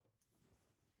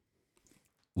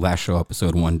last show,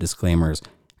 episode 1, disclaimers.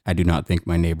 I do not think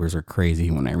my neighbors are crazy.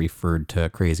 When I referred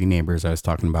to crazy neighbors, I was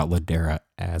talking about Ladera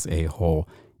as a whole.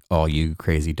 All you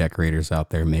crazy decorators out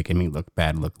there making me look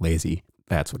bad, look lazy.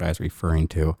 That's what I was referring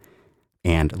to.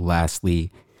 And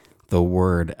lastly, the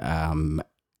word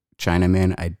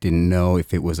Chinaman, I didn't know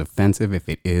if it was offensive. If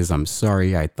it is, I'm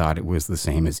sorry. I thought it was the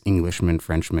same as Englishman,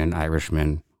 Frenchman,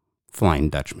 Irishman,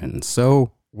 Flying Dutchman.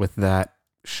 So with that,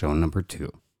 show number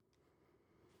 2.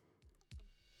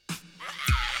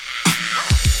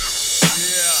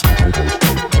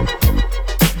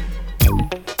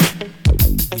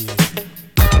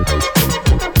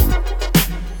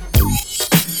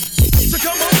 So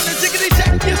come on and tickety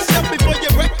check yourself before you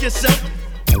wreck yourself.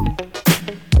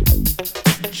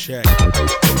 Check.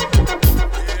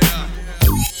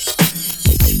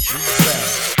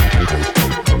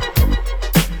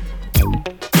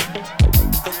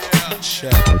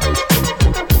 Check.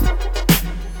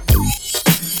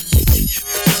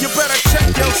 You better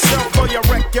check yourself or you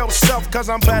wreck yourself, cause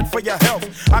I'm bad for your health.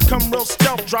 I come real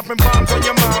stealth, dropping bombs on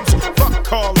your moms. Fuck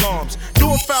call alarms. Do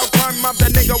a foul crime, mob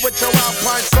that nigga with your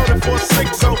Alpine soda for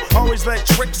 6. So always let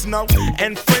tricks know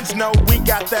and friends know we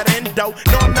got that endo.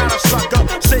 No, I'm not a sucker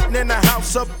sitting in a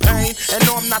house of pain. And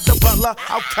no, I'm not the butler.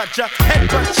 I'll cut ya, head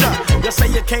cut ya. You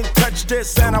say you can't touch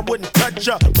this, and I wouldn't touch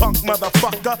ya, punk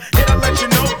motherfucker. Here to let you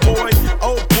know, boy,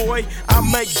 oh boy, I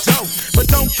make dope. But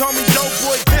don't call me dope,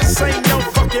 boy. This ain't no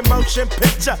fucking motion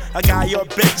picture. A guy or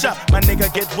bitch ya, my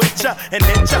nigga get with ya and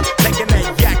hit ya, taking that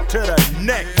yak to the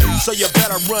neck. So you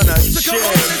better run a check. So come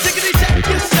on and tickety check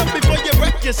yourself before you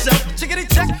wreck yourself. Tickety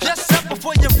check yourself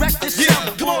before you wreck yourself.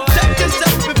 Yeah, come on, check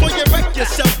yourself before you wreck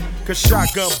yourself. Cause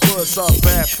shotgun bullets are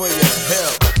bad for your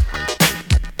health.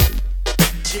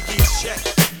 Tickety check.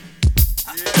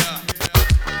 Yeah.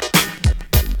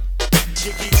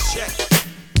 Tickety check.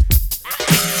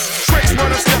 Tricks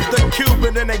wanna step the cube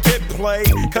and then they get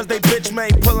played. Cause they bitch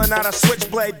made pulling out a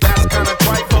switchblade. That's kinda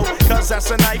trifle, cause that's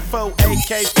an IFO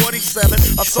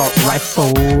AK-47 assault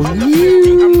rifle.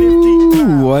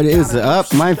 What is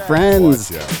up, my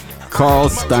friends? Carl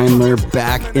Steinler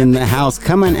back in the house,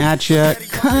 coming at you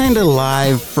kinda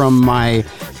live from my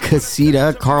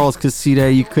Casita, Carl's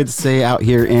Casita, you could say, out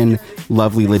here in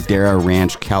lovely Ladera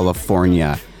Ranch,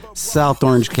 California. South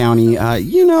Orange County, I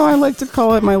like to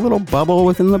call it my little bubble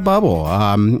within the bubble.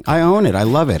 I own it. I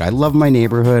love it. I love my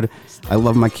neighborhood. I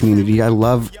love my community. I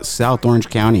love South Orange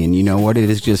County. And you know what?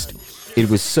 It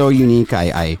was so unique.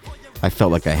 I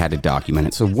felt like I had to document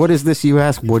it. So what is this, you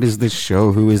ask? What is this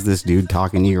show? Who is this dude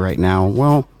talking to you right now?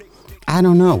 Well, I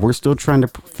don't know. We're still trying to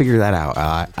figure that out.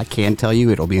 I can tell you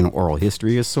it'll be an oral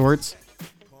history of sorts.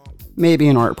 Maybe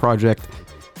an art project.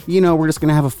 We're just going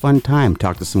to have a fun time,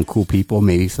 talk to some cool people,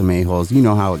 maybe some a-holes. You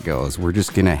know how it goes. We're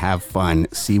just going to have fun,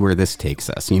 see where this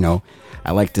takes us.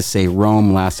 I like to say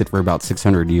Rome lasted for about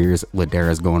 600 years.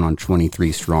 Ladera's going on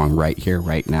 23 strong right here,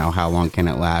 right now. How long can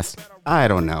it last? I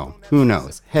don't know. Who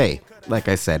knows? Hey, like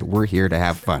I said, we're here to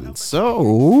have fun.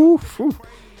 So,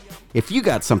 if you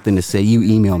got something to say, you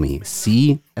email me.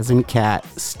 C as in cat,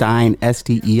 Stein,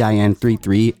 Stein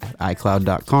 33 at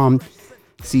iCloud.com.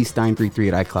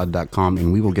 cstein33 at iCloud.com,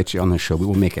 and we will get you on the show. We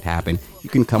will make it happen. You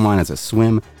can come on as a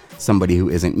swim, somebody who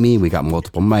isn't me. We got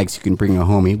multiple mics. You can bring a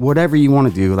homie, whatever you want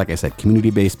to do. Like I said,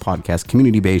 community-based podcast,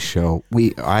 community-based show.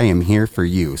 I am here for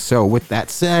you. So with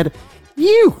that said,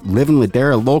 you live in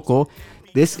Ladera local.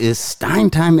 This is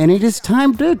Stein time, and it is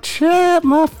time to chat,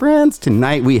 my friends.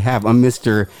 Tonight we have a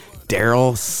Mr.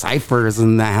 Darryl Cyphers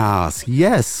in the house.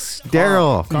 Yes,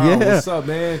 Darryl. Carl, yeah. What's up,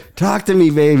 man? Talk to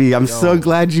me, baby. I'm so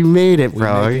glad you made it,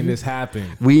 bro. We're making this happen.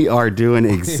 We are doing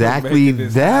exactly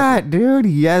that, dude.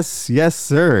 Yes,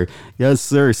 sir. Yes,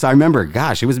 sir. So I remember,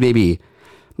 gosh, it was maybe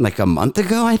like a month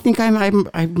ago. I think I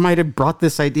might have brought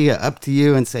this idea up to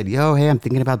you and said, yo, hey, I'm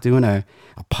thinking about doing a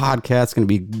podcast. It's going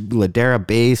to be Ladera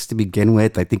based to begin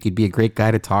with. I think you'd be a great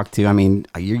guy to talk to. I mean,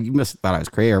 you must have thought I was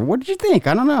crazy. Or what did you think?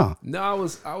 I don't know. No, I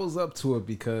was up to it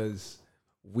because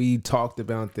we talked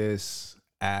about this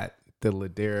at the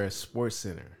Ladera Sports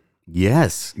Center.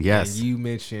 Yes. And you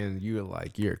mentioned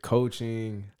you're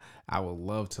coaching. I would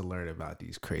love to learn about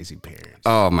these crazy parents.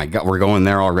 Oh my God, we're going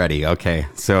there already. Okay,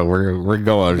 so we're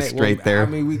going straight there. I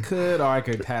mean, we could, or I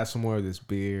could have some more of this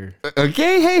beer.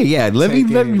 Okay, hey, yeah, let me.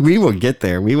 We will get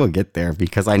there. We will get there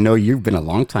because I know you've been a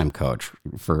longtime coach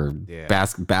for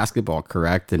basketball,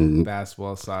 correct? And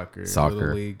basketball, soccer,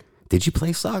 Little league. Did you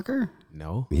play soccer?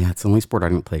 No. Yeah, it's the only sport I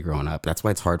didn't play growing up. That's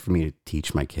why it's hard for me to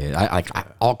teach my kid.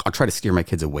 I'll try to steer my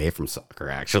kids away from soccer,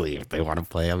 actually, if they want to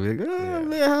play. I'll be like,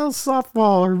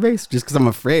 softball or base, just because I'm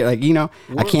afraid. I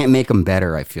can't make them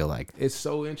better, I feel like. It's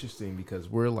so interesting because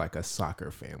we're like a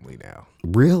soccer family now.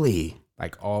 Really?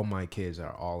 Like all my kids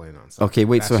are all in on something. Okay,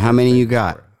 wait. That's So what how many they you go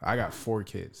got? for. I got 4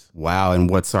 kids. Wow. And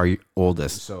what's our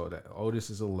oldest? So the oldest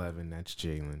is 11. That's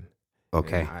Jalen.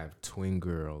 Okay. And I have twin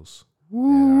girls.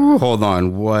 Ooh, hold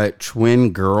on. What?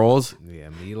 Twin girls? Yeah,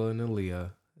 Mila and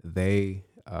Aaliyah. They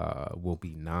will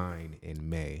be 9 in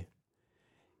May.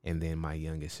 And then my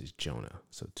youngest is Jonah.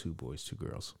 So 2 boys, 2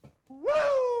 girls.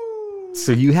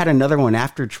 So you had another one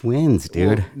after twins,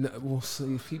 dude. Well,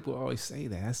 see, people always say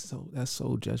that. That's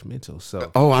so judgmental. So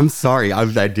Oh, I'm sorry.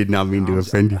 I did not mean to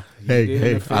offend you.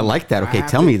 Hey, I like that. Okay,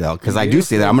 tell me though, because I do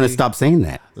say that. I'm going to stop saying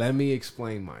that. Let me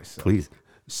explain myself. Please.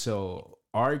 So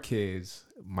our kids,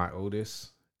 my oldest,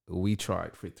 we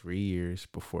tried for 3 years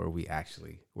before we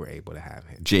actually were able to have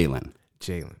him. Jalen.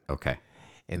 Okay.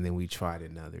 And then we tried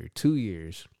another 2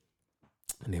 years,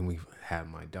 and then we had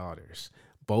my daughters.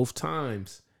 Both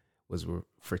times was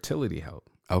fertility help.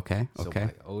 Okay. So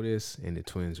my oldest and the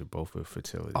twins are both with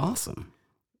fertility. Awesome.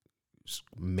 It's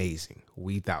amazing.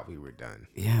 We thought we were done.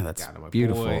 Yeah, that's got him a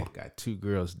beautiful. Boy, got 2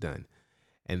 girls done.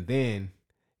 And then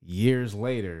years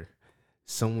later,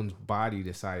 someone's body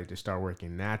decided to start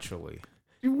working naturally.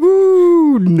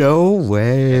 Woo! No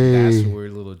way. And that's where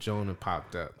little Jonah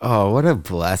popped up. Oh, what a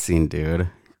blessing, dude.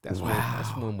 That's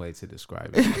one way to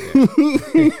describe it.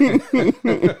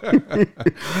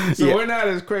 So we're not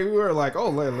as crazy. We were like,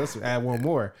 oh, let's add one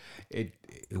more.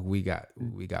 We got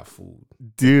food.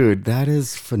 Dude, that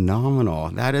is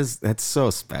phenomenal. That's so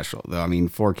special though. I mean,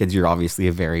 4 kids, you're obviously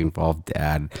a very involved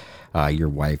dad. Your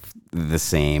wife the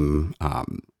same.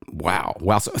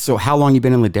 Wow. So how long you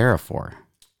been in Ladera for?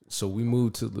 So we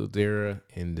moved to Ladera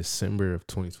in December of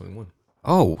 2021.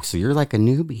 Oh, so you're like a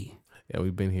newbie. Yeah,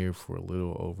 we've been here for a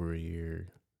little over a year,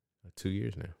 2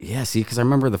 years now. Yeah, see, because I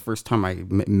remember the first time I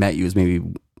met you was maybe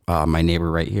my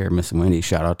neighbor right here, Miss Wendy.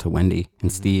 Shout out to Wendy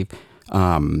and Steve.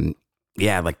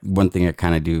 Yeah, like one thing I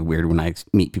kind of do weird when I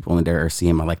meet people in there or see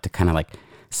them, I like to kind of like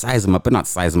size them up, but not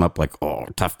size them up like, oh,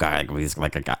 tough guy. He's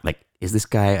like a guy, like, is this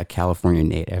guy a California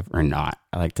native or not?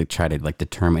 I like to try to like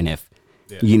determine if,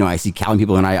 I see Cali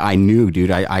people and I knew,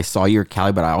 dude, I saw you're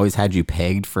Cali, but I always had you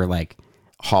pegged for like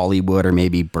Hollywood or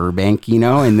maybe Burbank,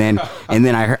 and then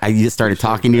I just started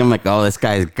talking to him like, oh, this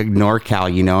guy's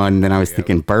NorCal, and then I was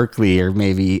thinking Berkeley or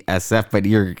maybe SF, but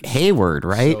you're Hayward,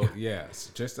 right? So it's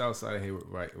just outside of Hayward,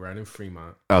 right in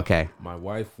Fremont. Okay. My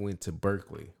wife went to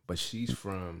Berkeley, but she's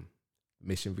from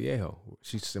Mission Viejo.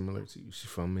 She's similar to you. She's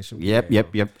from Mission Viejo.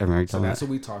 Yep. So that's what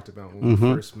we talked about when we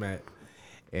first met,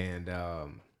 and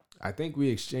I think we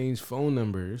exchanged phone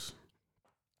numbers.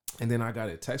 And then I got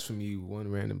a text from you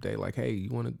one random day, like, "Hey, you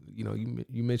want to,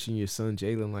 you mentioned your son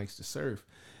Jalen likes to surf.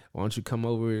 Why don't you come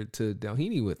over to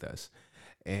Delhini with us?"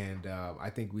 And I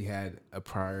think we had a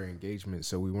prior engagement,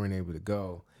 so we weren't able to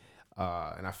go.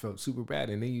 And I felt super bad.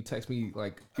 And then you text me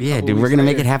like, "Yeah, dude, we're gonna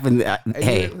make it happen."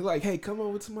 Hey, like, "Hey, come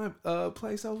over to my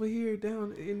place over here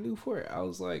down in Newport." I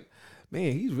was like,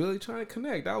 man, he's really trying to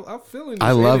connect. I'm feeling.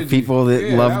 I love people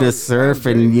that love to surf,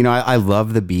 and I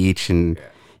love the beach and. Yeah.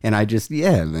 And I just,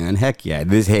 man, heck yeah.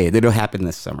 It'll happen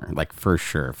this summer, like for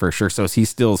sure. So is he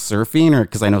still surfing, or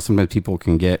because I know sometimes people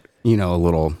can get, a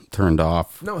little turned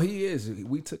off? No, he is.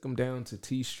 We took him down to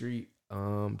T Street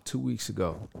 2 weeks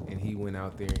ago, and he went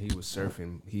out there and he was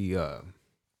surfing. He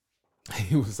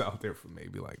was out there for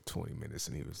maybe like 20 minutes,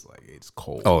 and he was like, "It's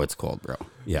cold." Oh, it's cold, bro.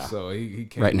 Yeah. So he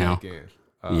came right now. Back in.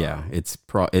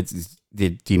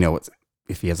 Do you know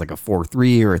if he has like a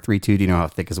 4.3 or a 3.2? Do you know how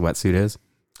thick his wetsuit is?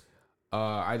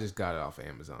 I just got it off of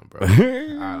Amazon, bro.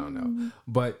 I don't know,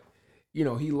 but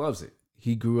he loves it.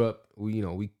 He grew up.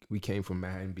 We came from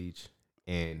Manhattan Beach,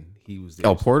 and he was there.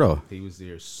 El Porto. He was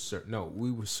there.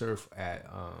 We would surf at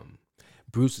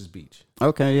Bruce's Beach.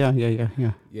 Okay, yeah.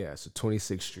 Yeah, so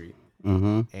 26th Street,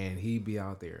 and he'd be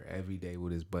out there every day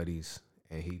with his buddies,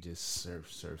 and he just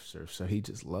surf. So he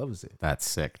just loves it. That's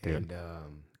sick, dude.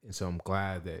 And so I'm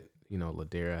glad that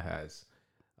Ladera has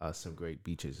some great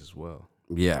beaches as well.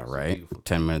 Yeah, right. Beautiful.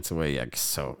 10 minutes away. Yeah,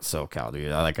 so Cal,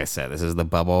 dude. Like I said, this is the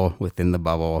bubble within the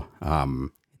bubble.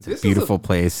 It's a beautiful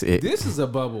place. This is a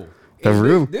bubble. The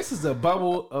room. This is a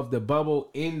bubble of the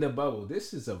bubble in the bubble.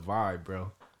 This is a vibe,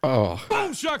 bro. Oh,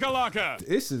 boom shakalaka!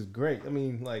 This is great. I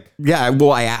mean, like, yeah.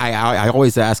 Well, I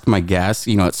always ask my guests,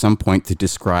 at some point to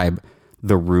describe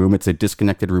the room. It's a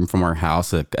disconnected room from our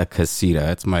house, a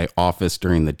casita. It's my office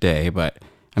during the day, but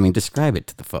I mean, describe it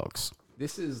to the folks.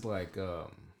 This is like.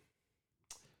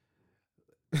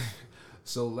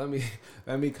 So let me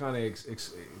kind of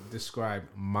describe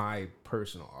my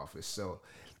personal office. So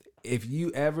if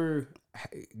you ever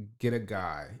get a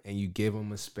guy and you give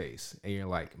him a space and you're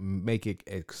like, make it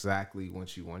exactly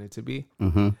what you want it to be,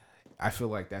 I feel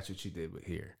like that's what you did with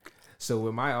here. So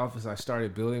with my office, I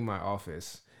started building my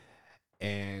office,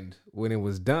 And when it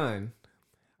was done,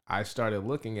 I started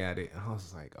looking at it and I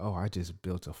was like, oh, I just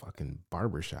built a fucking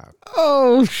barbershop.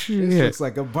 Oh shit. This looks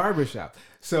like a barbershop.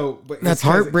 So but that's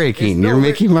heartbreaking. You're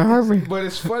making my heart break. But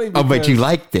it's funny because but you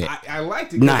liked it. I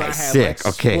liked it. Nice, I had, sick.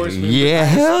 like, Okay. sportsman- Yeah, I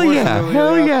had hell yeah. sportsman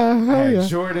Hell up. yeah. I Hell had yeah.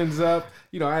 Jordans up.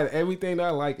 You know, I had everything that I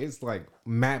like. It's like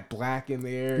matte black in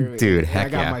there. Dude, and heck I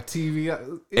got yeah. my TV up.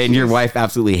 And your wife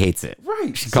absolutely hates it.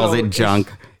 Right. She calls it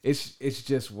junk. It's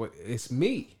just what it's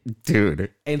me.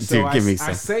 Dude. And so give me I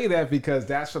some. say that because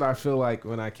that's what I feel like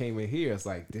when I came in here. It's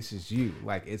like, this is you.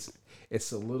 Like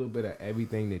it's a little bit of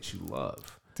everything that you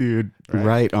love. Dude,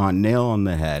 right on, nail on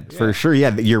the head. For sure.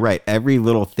 Yeah, you're right. Every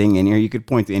little thing in here, you could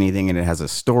point to anything and it has a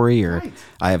story, or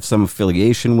I have some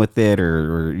affiliation with it,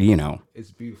 or you know.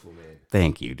 It's beautiful, man.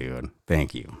 Thank you, dude.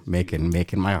 Thank you. Making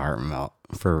my heart melt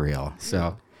for real.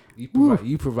 So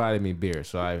you provided me beer,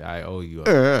 so I owe you.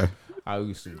 I owe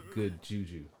you some good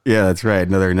juju. Yeah, that's right.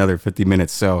 Another 50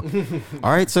 minutes. So,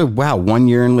 all right. So, wow, 1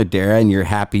 year in Ladera, and you're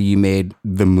happy you made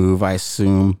the move, I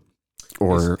assume.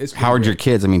 Or it's how old great. your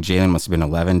kids? I mean, Jalen must have been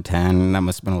 11, 10. That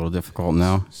must have been a little difficult,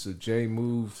 no? So Jay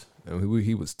moved, and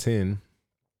he was 10,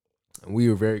 and we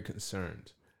were very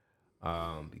concerned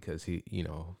because he, you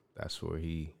know, that's where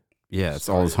he. Yeah, it's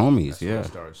all his homies. That's where Yeah. he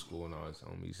started school and all his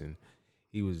homies, and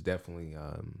he was definitely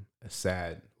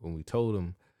sad when we told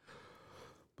him.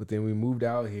 But then we moved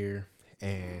out here,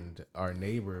 and our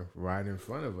neighbor right in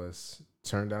front of us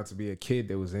turned out to be a kid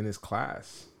that was in his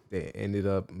class. That ended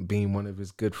up being one of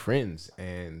his good friends,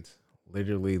 and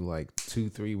literally like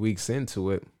 2-3 weeks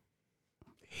into it,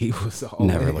 he was all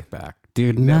Never in. look back.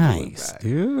 Dude, Never look nice. back.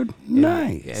 Dude, And-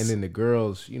 nice. And then the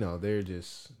girls, you know, they're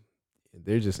just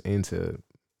into.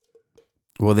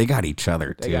 Well, they got each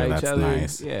other, They too. got That's each other.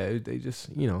 nice. Yeah, they just,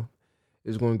 you know, it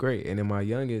was going great. And then my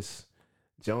youngest,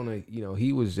 Jonah, you know,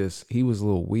 he was a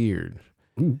little weird.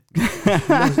 he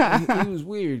was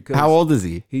weird. 'Cause How old is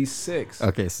he? He's 6.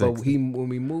 Okay, 6. But when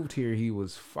we moved here, he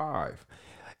was 5,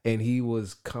 and he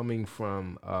was coming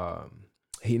from,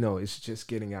 it's just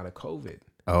getting out of COVID,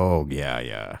 Oh,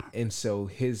 yeah. and so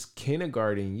his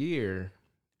kindergarten year,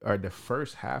 or the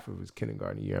first half of his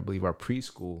kindergarten year, I believe our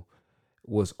preschool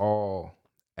was all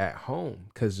at home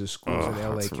because the schools in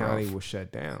LA that's County rough. were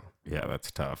shut down, Yeah, that's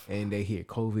tough. and they hear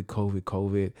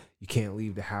COVID. You can't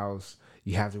leave the house.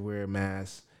 You have to wear a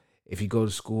mask. If you go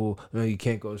to school, no, you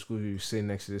can't go to school. You're sitting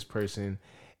next to this person.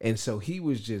 And so he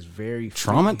was just very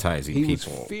Traumatizing He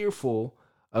people. was fearful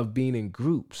of being in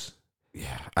groups.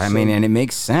 Yeah. I mean, and it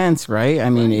makes sense, right? I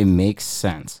mean, it makes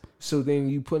sense. So then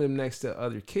you put him next to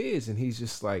other kids, and he's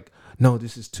just like, no,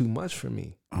 this is too much for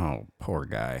me. Oh, poor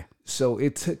guy. So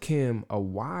it took him a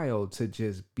while to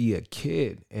just be a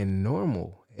kid and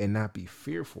normal and not be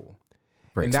fearful.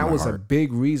 Breaks and that my was heart. a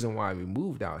big reason why we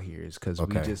moved out here, is because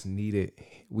Okay. we just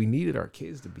needed our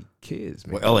kids to be kids,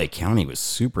 man. Well, LA County was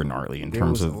super gnarly in There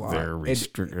terms was of a lot. their And-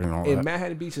 restriction and all And that.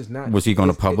 Manhattan Beach is not. Was he going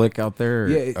to it's- public out there? Or?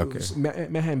 Yeah. Okay.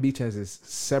 Manhattan Beach has this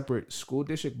separate school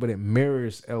district, but it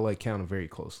mirrors LA County very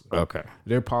closely. Okay.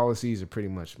 Their policies are pretty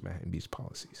much Manhattan Beach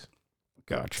policies.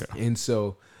 Gotcha. And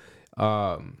so,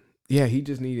 he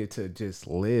just needed to just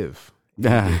live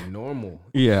normal.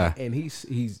 Yeah. And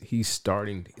he's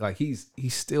starting, like, he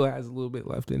still has a little bit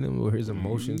left in him where his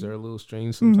emotions are a little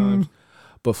strange sometimes.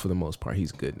 But for the most part,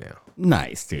 he's good now.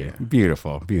 Nice, dude.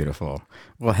 Beautiful.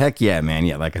 Well, heck yeah, man.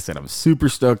 Yeah, like I said, I'm super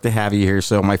stoked to have you here.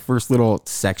 So my first little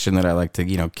section that I like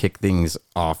to, kick things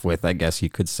off with, I guess you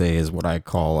could say, is what I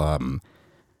call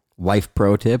life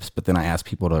pro tips. But then I ask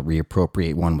people to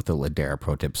reappropriate one with a Ladera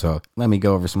pro tip. So let me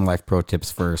go over some life pro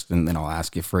tips first, and then I'll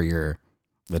ask you for your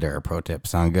Ladera pro tip.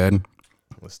 Sound good?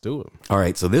 Let's do it. All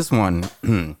right. So this one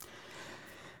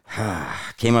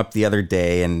came up the other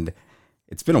day, and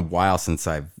it's been a while since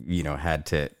I've, had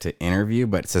to interview,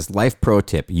 but it says life pro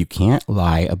tip. You can't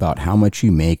lie about how much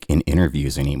you make in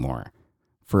interviews anymore.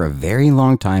 For a very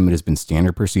long time, it has been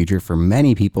standard procedure for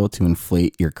many people to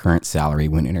inflate your current salary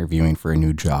when interviewing for a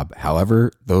new job.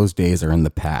 However, those days are in the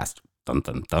past. Dun,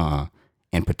 dun, dun.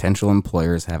 And potential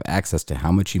employers have access to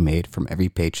how much you made from every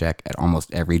paycheck at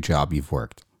almost every job you've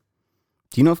worked.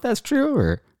 Do you know if that's true,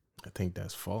 or I think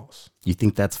that's false. you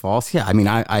think that's false? Yeah, I mean,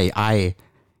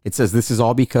 it says this is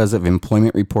all because of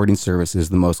employment reporting services,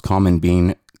 the most common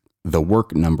being the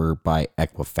Work Number by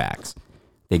Equifax.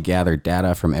 They gather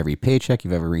data from every paycheck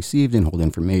you've ever received and hold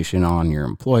information on your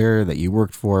employer that you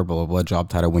worked for, blah, blah, blah, job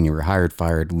title, when you were hired,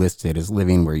 fired, listed as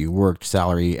living, where you worked,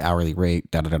 salary, hourly rate,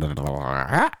 da, da, da, da, da,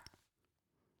 da.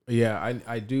 Yeah,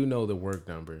 I do know the Work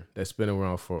Number. It's been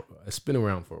around for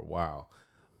a while,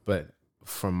 but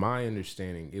from my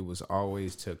understanding, it was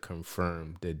always to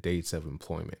confirm the dates of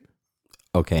employment.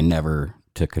 Okay, never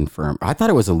to confirm. I thought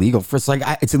it was illegal.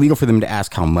 It's illegal for them to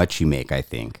ask how much you make, I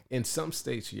think. In some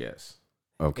states, yes.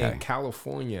 Okay. In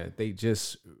California, they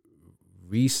just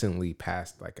recently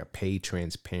passed like a pay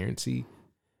transparency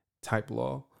type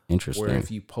law. Interesting. Where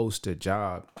if you post a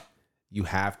job, you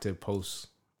have to post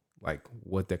like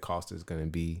what their cost is going to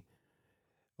be,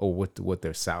 or what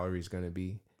their salary is going to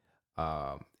be,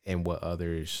 and what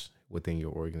others within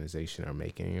your organization are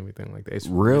making and everything like that. It's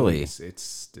really,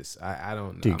 it's this. I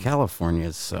don't know. Dude, California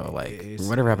is so like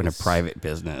whatever happened to private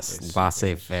business,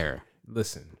 laissez-faire.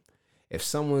 Listen, if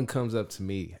someone comes up to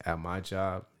me at my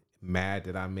job, mad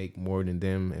that I make more than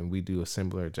them and we do a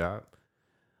similar job,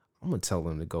 I'm gonna tell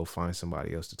them to go find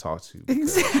somebody else to talk to.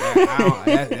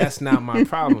 That's not my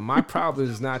problem. My problem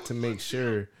is not to make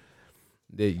sure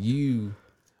that you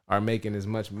are making as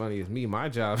much money as me. My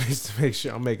job is to make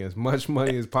sure I'm making as much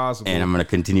money as possible. And I'm going to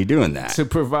continue doing that. To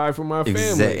provide for my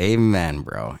family. Amen,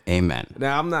 bro. Amen.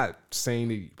 Now, I'm not saying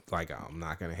that, like, I'm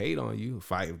not going to hate on you.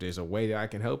 If there's a way that I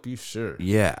can help you, sure.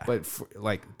 Yeah. But,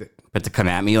 but to come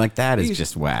at me like that is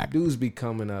just whack. Dudes be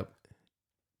coming up,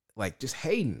 like, just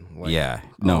hating. Like, yeah.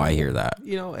 No, I hear that.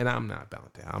 You know, and I'm not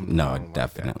about that.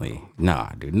 Definitely. Like that, nah,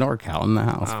 dude. NorCal in the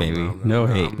house, baby. No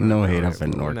hate up in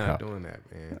NorCal. We're not doing that,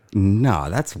 man. No,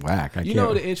 that's whack. You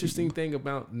know the interesting thing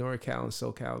about NorCal and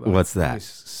SoCal, though? What's that?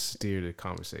 Steer the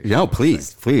conversation. No,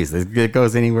 please. It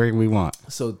goes anywhere we want.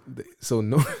 So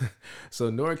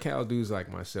NorCal dudes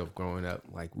like myself growing up,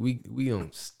 like we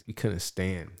couldn't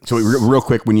stand. So real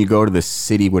quick, when you go to the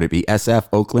city, would it be SF,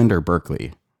 Oakland, or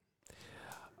Berkeley?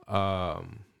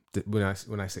 When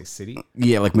I say city,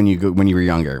 yeah, like when you were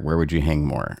younger, where would you hang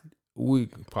more? We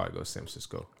could probably go to San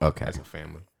Francisco. Okay, as a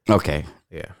family. Okay.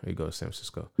 Yeah, we go to San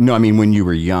Francisco. No, I mean when you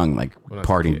were young, like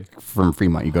partying from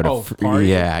Fremont, you go to party?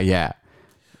 Yeah.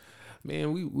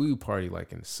 Man, we party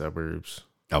like in the suburbs.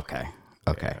 Okay.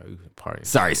 Yeah, we party.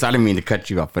 Sorry, so I didn't mean to cut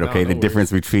you off, but okay, the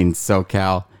difference between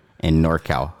SoCal and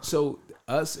NorCal. So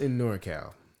us in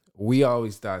NorCal, we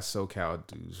always thought SoCal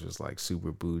dudes was like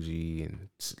super bougie and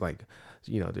like,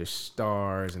 you know, there's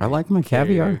stars and I like my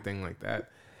caviar, everything like that.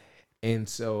 And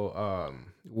so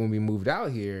when we moved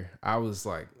out here, I was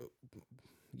like,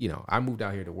 you know, I moved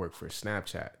out here to work for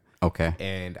Snapchat. Okay.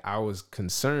 And I was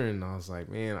concerned. I was like,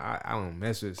 man, I don't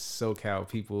mess with SoCal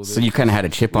people. So you kind of had a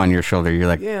chip on your shoulder. You're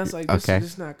like, yeah, it's like, this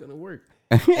is not going to work.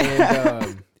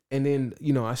 And then,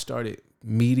 you know, I started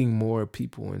meeting more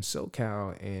people in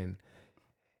SoCal, and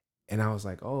I was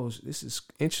like, oh, this is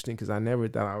interesting because I never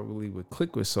thought I really would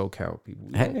click with SoCal people.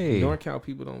 Hey. NorCal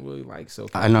people don't really like SoCal.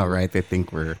 I know, right? They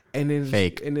think we're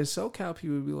fake. And then SoCal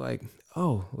people would be like,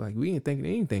 oh, like we ain't thinking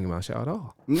anything about y'all at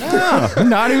all. No,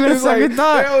 not even a second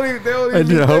thought. I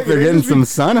just hope they're getting some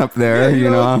sun up there, yeah, you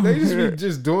know. They just be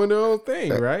just doing their own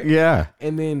thing, right? Yeah.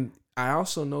 And then I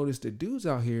also noticed the dudes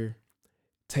out here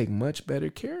take much better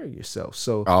care of yourself.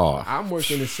 So I'm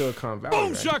working in Silicon Valley.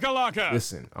 Boom shakalaka.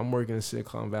 Listen, I'm working in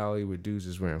Silicon Valley where dudes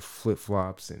is wearing flip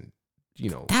flops and, you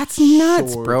know, that's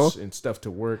nuts, bro, and stuff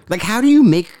to work. Like, how do you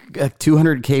make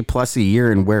 $200K plus a year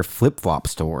and wear flip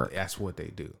flops to work? That's what they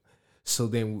do. So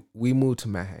then we moved to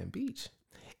Manhattan Beach,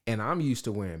 and I'm used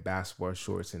to wearing basketball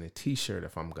shorts and a t-shirt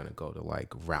if I'm gonna go to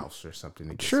like Ralph's or something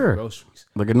to get some groceries,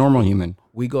 like a normal human.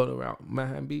 We go to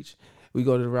Manhattan Beach. We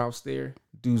go to the Ralph's there.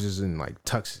 Dudes is in like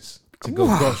tuxes to go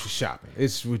grocery shopping.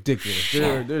 It's ridiculous.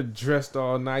 They're dressed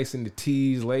all nice in the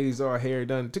tees. Ladies all hair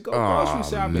done to go grocery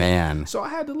shopping. Man. So I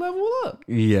had to level up.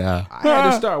 Yeah. I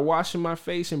had to start washing my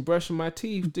face and brushing my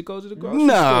teeth to go to the grocery store.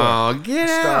 No, get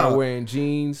out. Start wearing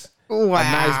jeans. Wow. A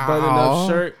nice button-up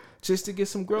shirt just to get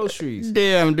some groceries.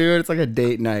 Damn, dude. It's like a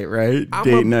date night, right?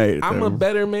 I'm a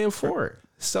better man for it.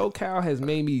 SoCal has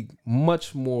made me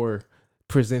much more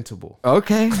presentable.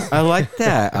 Okay. I like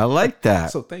that. I like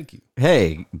that. So thank you.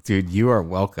 Hey, dude, you are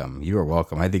welcome. You are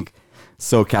welcome. I think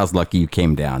SoCal's lucky you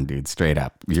came down, dude. Straight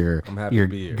up. I'm happy to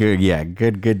be here. Good. Yeah,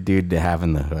 good dude to have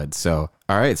in the hood. So,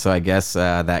 all right. So I guess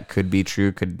that could be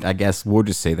true. I guess we'll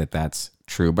just say that that's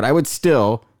true. But I would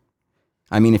still,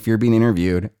 I mean, if you're being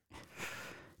interviewed,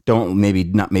 don't maybe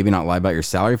not lie about your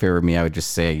salary. If it were me, I would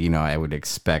just say, you know, I would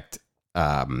expect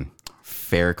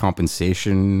fair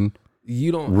compensation.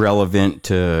 You don't relevant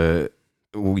to,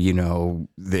 you know,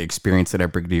 the experience that I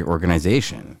bring to your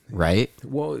organization, right?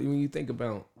 Well, when you think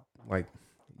about, like,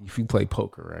 if you play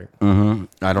poker, right? Mm-hmm.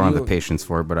 I don't have the patience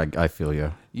for it, but I feel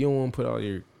you. You don't want to put all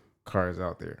your cards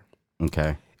out there.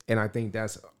 Okay. And I think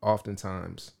that's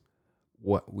oftentimes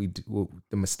what we do,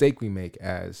 the mistake we make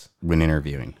as when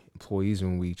interviewing employees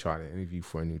when we try to interview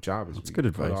for a new job is that's good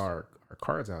advice. Put our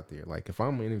cards out there. Like if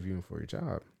I'm interviewing for a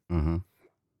job, mm-hmm.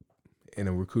 and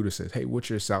a recruiter says, "Hey, what's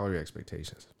your salary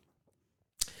expectations?"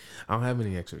 I don't have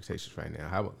any expectations right now.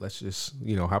 How about let's just,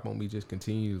 how about we just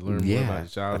continue to learn more Yeah. about the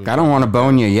job? Like, I don't want to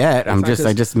bone you yet.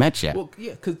 I just met you. Well,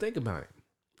 yeah, because think about it.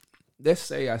 Let's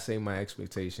say I say my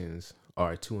expectations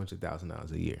are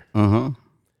 $200,000 a year. Mm-hmm.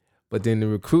 But then the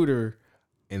recruiter,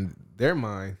 in their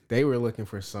mind, they were looking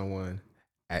for someone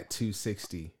at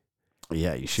 260.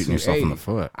 Yeah, you're shooting yourself in the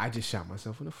foot. I just shot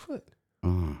myself in the foot.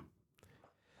 Mm.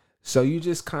 So you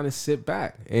just kind of sit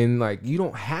back and like, you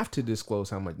don't have to disclose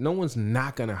how much. No one's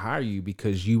not going to hire you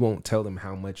because you won't tell them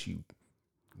how much you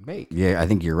make. Yeah, I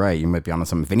think you're right. You might be onto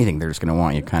something. If anything, they're just going to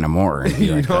want you kind of more. And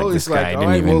be like, this guy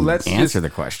didn't even answer the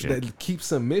question. Keep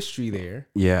some mystery there.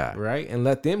 Yeah. Right? And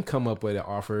let them come up with an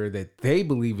offer that they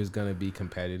believe is going to be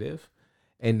competitive.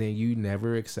 And then you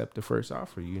never accept the first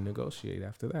offer. You negotiate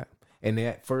after that. And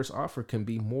that first offer can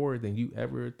be more than you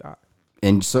ever thought.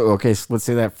 And so, okay, so let's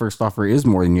say that first offer is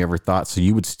more than you ever thought. So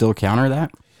you would still counter that?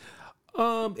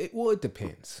 It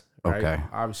depends. Right? Okay.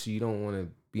 Obviously, you don't want to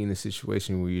be in a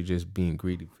situation where you're just being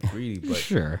greedy for greedy. But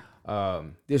sure.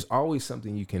 There's always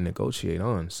something you can negotiate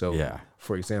on. So,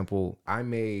 for example, I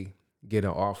may get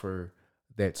an offer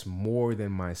that's more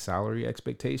than my salary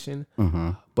expectation,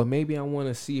 but maybe I want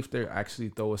to see if they actually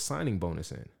throw a signing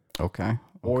bonus in. Okay.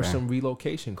 Or some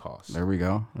relocation costs. There we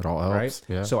go. It all helps. Right?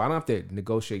 Yeah. So I don't have to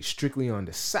negotiate strictly on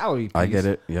the salary piece. I get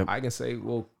it. Yep. I can say,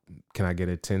 well, can I get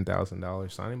a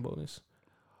 $10,000 signing bonus?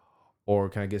 Or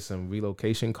can I get some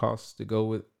relocation costs to go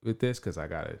with this? Because I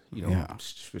got to,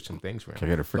 switch some things around. Can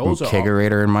I get a freaking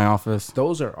kegerator in my office?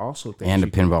 Those are also things. And a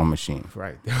pinball machine.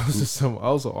 Right. Those are some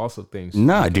also things.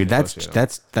 No, dude,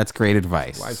 that's great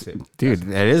advice. Life tip. Dude,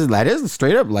 that is a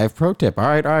straight up life pro tip. All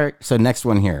right. So next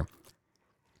one here.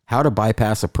 How to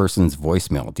bypass a person's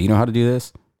voicemail. Do you know how to do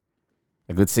this?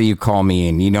 Like, let's say you call me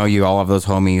and you all of those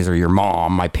homies or your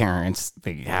mom, my parents,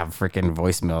 they have freaking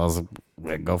voicemails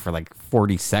that go for like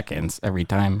 40 seconds every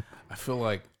time. I feel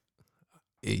like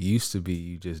it used to be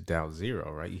you just dial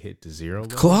 0, right? You hit the 0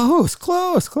 button. Close.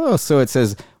 So it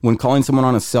says when calling someone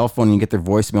on a cell phone and you get their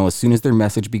voicemail, as soon as their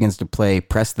message begins to play,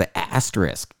 press the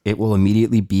asterisk. It will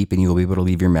immediately beep and you will be able to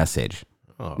leave your message.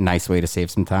 Oh. Nice way to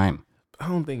save some time. I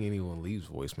don't think anyone leaves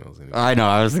voicemails anymore. I know.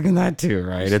 I was thinking that too,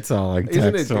 right? It's all like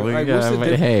text.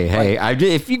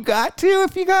 If you got to,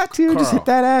 Carl, just hit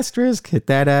that asterisk.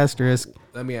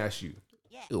 Let me ask you,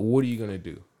 what are you going to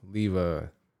do? Leave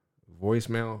a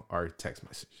voicemail or a text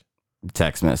message?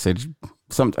 Text message.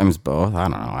 Sometimes both. I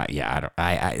don't know.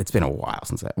 It's been a while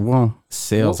since I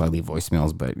leave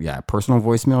voicemails, but personal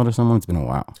voicemail to someone, it's been a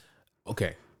while.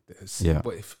 Okay. Yeah,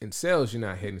 but if in sales, you're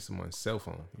not hitting someone's cell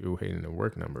phone. You're hitting the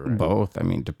work number, right? Both. I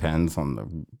mean, depends on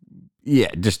the... Yeah,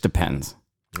 it just depends.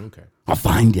 Okay. I'll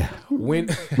find you.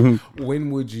 When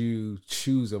would you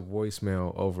choose a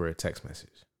voicemail over a text message?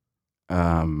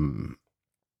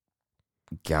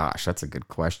 Gosh, that's a good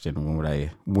question.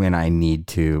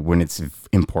 When it's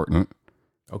important.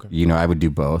 Okay. I would do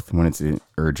both. When it's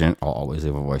urgent, I'll always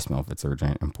leave a voicemail if it's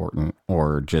urgent, important,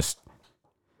 or just...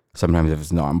 Sometimes if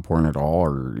it's not important at all,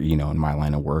 or, in my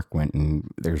line of work, when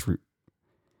there's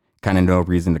kind of no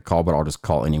reason to call, but I'll just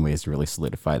call anyways to really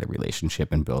solidify the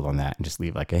relationship and build on that and just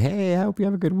leave like hey, I hope you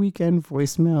have a good weekend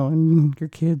voicemail and your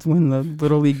kids win the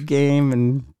Little League game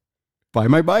and buy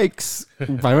my bikes. So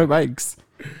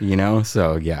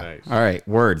yeah. Nice. All right.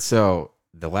 Word. So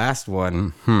the last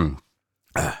one,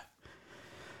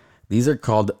 these are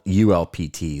called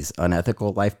ULPTs,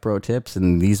 unethical life pro tips,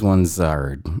 and these ones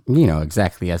are,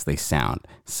 exactly as they sound.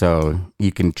 So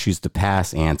you can choose to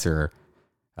pass, answer.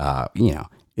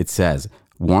 It says,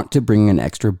 want to bring an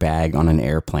extra bag on an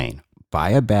airplane. Buy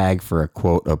a bag for a,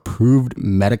 quote, approved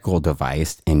medical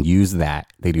device and use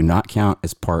that. They do not count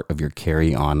as part of your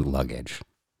carry-on luggage.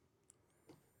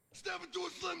 Step into a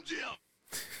Slim Jim.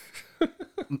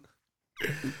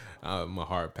 I'm a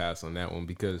hard pass on that one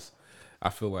because... I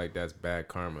feel like that's bad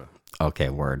karma. Okay,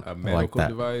 word. A medical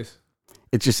device?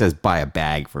 It just says buy a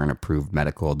bag for an approved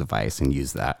medical device and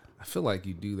use that. I feel like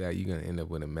you do that, you're going to end up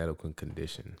with a medical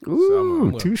condition.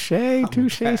 Ooh, touche.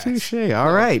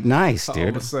 All right, nice, dude. All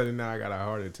of a sudden now I got a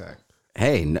heart attack.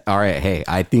 Hey, all right. Hey,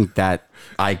 I think that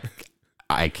I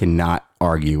cannot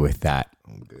argue with that.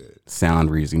 I'm good. Sound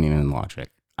reasoning and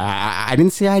logic. I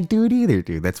didn't say I'd do it either,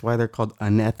 dude. That's why they're called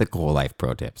unethical life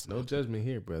pro tips. No judgment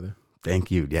here, brother.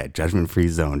 Thank you. Yeah, judgment-free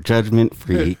zone.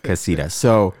 Judgment-free Casita.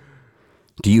 So,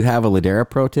 do you have a Ladera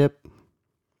pro tip?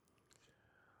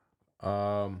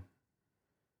 Prioritize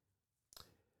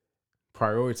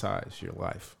your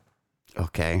life.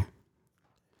 Okay.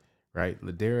 Right?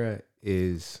 Ladera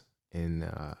is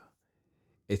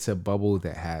it's a bubble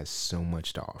that has so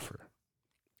much to offer.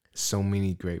 So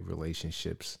many great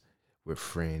relationships with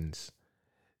friends.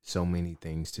 So many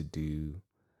things to do.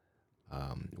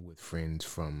 with friends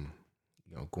from,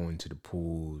 going to the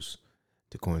pools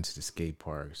to going to the skate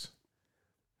parks.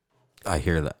 I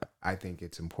hear that. I think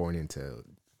it's important to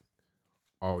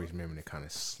always remember to kind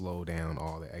of slow down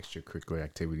all the extracurricular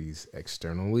activities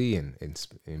externally and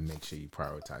make sure you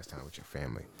prioritize time with your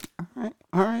family. All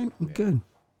right, good.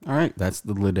 All right, that's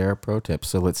the Ladera pro tip.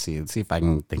 So let's see if I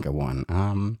can think of one.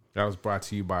 That was brought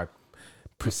to you by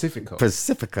Pacifico.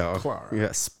 Clara.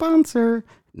 Yeah, sponsor.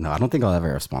 No, I don't think I'll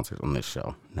ever have sponsors on this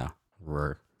show. No,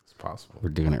 it's possible. We're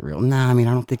doing it real. Nah, I mean,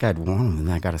 I don't think I'd want them.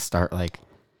 And I got to start like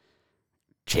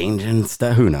changing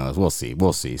stuff. Who knows? We'll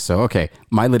see. So, okay,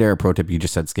 my Ladera pro tip, you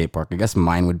just said skate park. I guess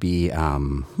mine would be,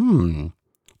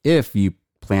 if you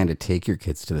plan to take your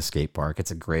kids to the skate park,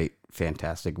 it's a great,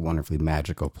 fantastic, wonderfully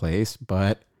magical place,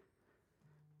 but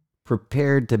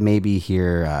prepared to maybe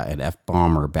hear an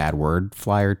F-bomb or a bad word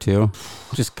fly or two.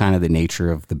 Just kind of the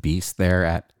nature of the beast there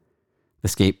at the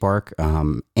skate park.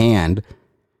 And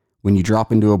when you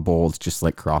drop into a bowl, it's just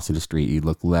like crossing the street. You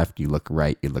look left, you look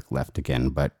right, you look left again.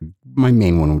 But my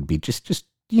main one would be just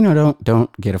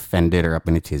don't get offended or up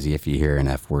in a tizzy if you hear an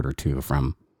F word or two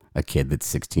from a kid that's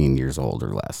 16 years old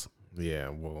or less. Yeah,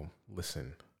 well,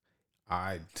 listen,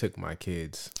 I took my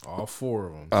kids, all 4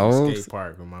 of them, to the skate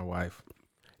park with my wife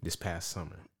this past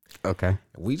summer. Okay.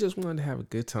 We just wanted to have a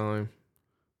good time,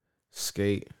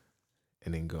 skate,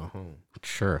 and then go home.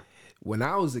 Sure. When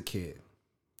I was a kid,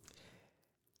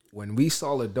 when we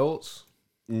saw adults,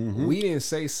 we didn't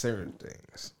say certain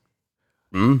things.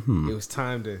 Mm-hmm. It was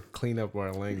time to clean up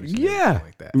our language. Yeah.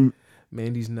 Like that.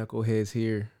 Man, these knuckleheads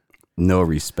here. No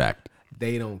respect.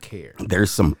 They don't care.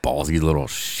 There's some ballsy little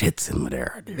shits in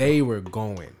Ladera, dude. They were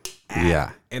going.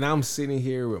 Yeah. And I'm sitting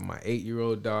here with my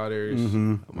 8-year-old daughters,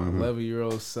 my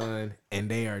 11-year-old son, and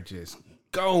they are just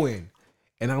going.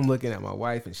 And I'm looking at my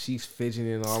wife, and she's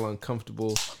fidgeting all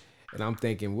uncomfortable. And I'm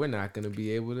thinking, we're not going to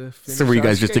be able to finish. So were you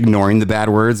guys just ignoring the bad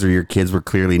words, or your kids were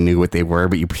clearly knew what they were,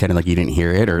 but you pretended like you didn't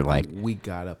hear it, or like? We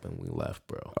got up and we left,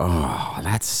 bro. Oh,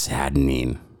 that's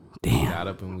saddening. Damn. We got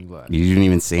up and we left. You didn't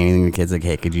even say anything to the kids like,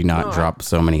 hey, could you not drop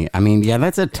so many? I mean, yeah,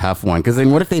 that's a tough one. Because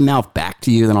then what if they mouth back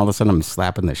to you, then all of a sudden I'm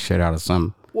slapping the shit out of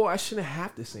some. Well, I shouldn't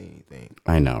have to say anything.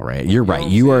 I know, right? You're right.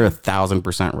 You are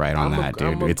 1,000% right on that,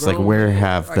 dude. It's like, where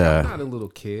have like, the... I'm not a little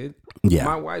kid. Yeah.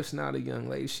 My wife's not a young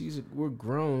lady. We're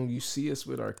grown. You see us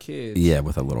with our kids. Yeah,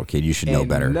 with a little kid. You should know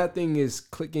better. Nothing is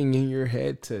clicking in your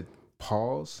head to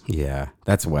pause. Yeah,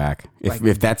 that's whack.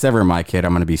 If that's ever my kid,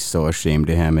 I'm going to be so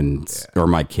ashamed of him or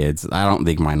my kids. I don't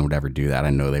think mine would ever do that. I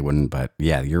know they wouldn't, but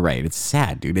yeah, you're right. It's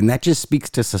sad, dude. And that just speaks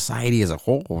to society as a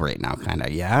whole right now, kind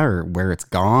of, yeah, or where it's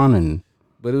gone. And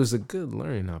But it was a good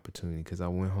learning opportunity because I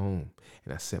went home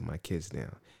and I set my kids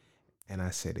down. And I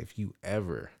said, if you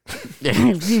ever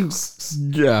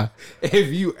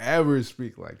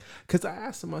speak like, because I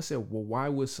asked them, I said, well, why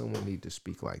would someone need to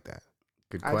speak like that?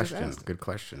 Good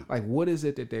question. Like, what is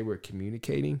it that they were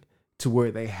communicating to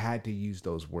where they had to use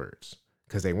those words?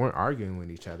 Because they weren't arguing with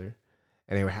each other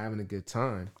and they were having a good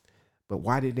time. But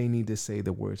why did they need to say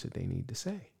the words that they need to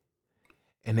say?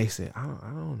 And they said, I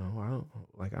don't know.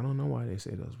 I don't know why they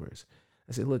say those words.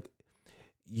 I said, look,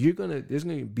 there's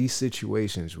gonna be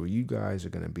situations where you guys are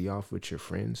gonna be off with your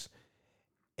friends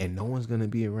and no one's gonna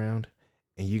be around,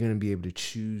 and you're gonna be able to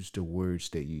choose the words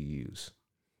that you use.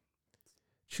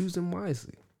 Choose them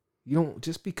wisely. You don't,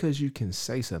 just because you can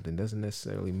say something doesn't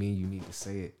necessarily mean you need to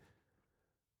say it.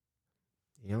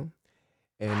 You know?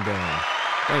 And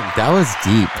that was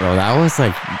deep, bro. That was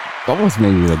like almost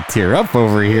made me like tear up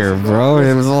over here, bro.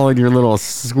 It was all in your little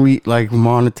sweet like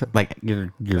monitor, like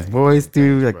your voice,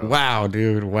 dude. Like, wow,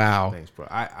 dude, wow. Thanks, bro.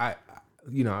 I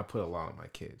put a lot on my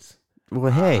kids.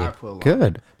 Well, hey, I put a lot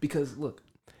good. Because look,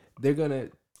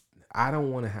 I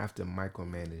don't want to have to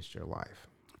micromanage their life.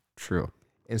 True.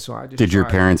 And so I just did your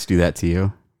parents do that to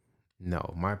you?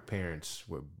 No, my parents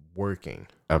were working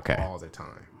all the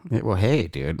time. Well, hey,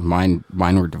 dude, mine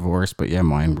were divorced, but yeah,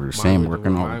 mine were the same,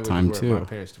 working all the time too. My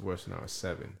parents divorced when I was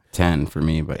 7. 10 for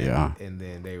me, but yeah. And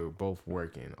then they were both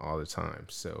working all the time,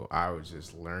 so I was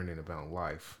just learning about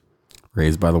life.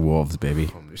 Raised by the wolves, baby.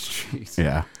 On the streets.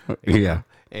 Yeah, yeah.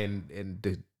 And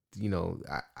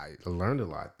I learned a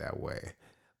lot that way.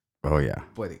 Oh yeah.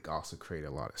 But it also created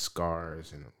a lot of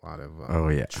scars and a lot of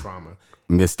trauma.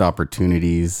 Missed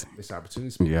opportunities.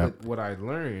 Yeah. But what I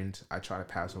learned, I try to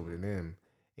pass over to them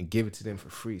and give it to them for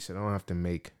free, so they don't have to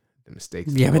make the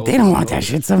mistakes. Yeah, but they don't want that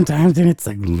shit sometimes. And it's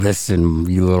like, listen,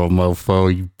 you little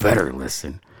mofo, you better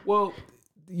listen. Well,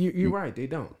 you're right. They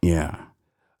don't. Yeah.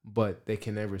 But they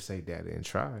can never say Dad didn't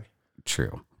try.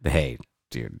 True. Hey,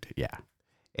 dude. Yeah.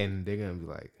 And they're gonna be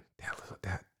like,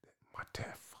 my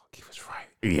dad he was right.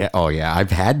 Yeah. Oh, yeah.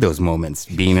 I've had those moments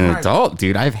being an adult,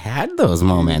 dude. I've had those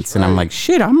moments. And I'm like,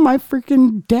 shit, I'm my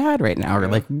freaking dad right now. Or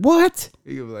like, what?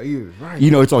 He was right.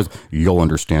 It's always, you'll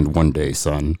understand one day,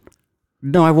 son.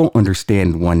 No, I won't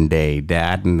understand one day,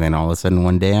 dad. And then all of a sudden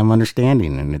one day I'm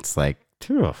understanding. And it's like,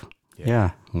 phew.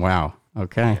 Yeah. Wow.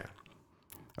 Okay. Yeah.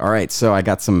 All right. So I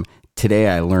got some today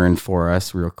I learned for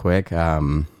us real quick.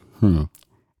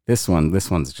 This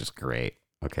one's just great.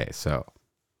 Okay. So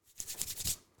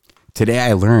today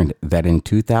I learned that in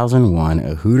 2001,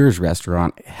 a Hooters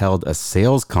restaurant held a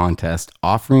sales contest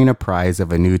offering a prize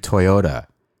of a new Toyota,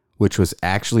 which was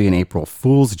actually an April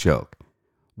Fool's joke.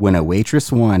 When a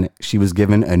waitress won, she was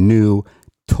given a new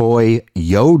Toy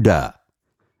Yoda.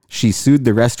 She sued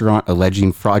the restaurant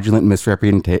alleging fraudulent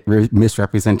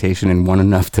misrepresentation and won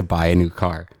enough to buy a new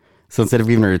car. So instead of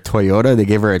giving her a Toyota, they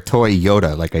gave her a Toy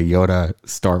Yoda, like a Yoda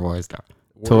Star Wars dog.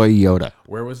 Toy Yoda.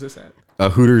 Where was this at? A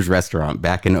Hooters restaurant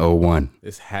back in 2001.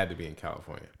 This had to be in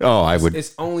California. Oh, I would.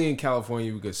 It's only in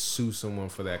California you could sue someone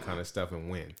for that kind of stuff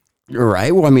and win.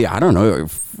 Right. Well, I mean, I don't know.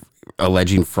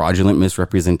 Alleging fraudulent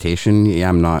misrepresentation. Yeah,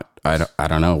 I'm not. I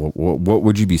don't know. What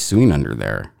would you be suing under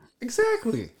there?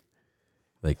 Exactly.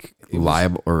 Like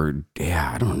liable or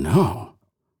I don't know.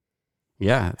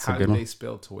 Yeah, it's how a good did one. they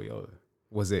spell Toyota?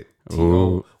 Was it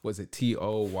Ooh. Was it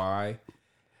TOYYODA?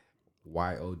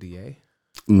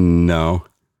 No.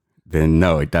 Then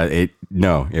no, it does.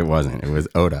 No, it wasn't. It was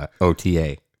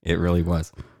OTA. It really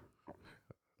was.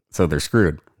 So they're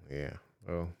screwed. Yeah.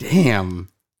 Oh. Damn.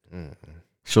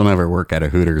 She'll never work at a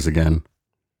Hooters again.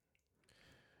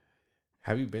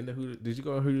 Have you been to Hooters? Did you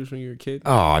go to Hooters when you were a kid?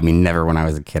 Oh, I mean, never when I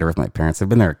was a kid or with my parents. I've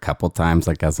been there a couple times,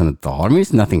 like as an adult. I mean,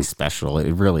 it's nothing special.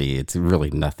 It's really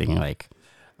nothing like.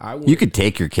 You could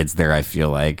take your kids there. I feel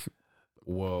like.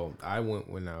 Well, I went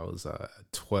when I was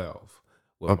 12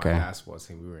 with my basketball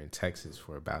team. We were in Texas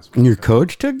for a basketball. And your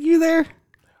coach took you there?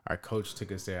 Our coach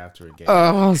took us there after a game.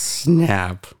 Oh,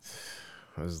 snap!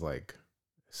 It was like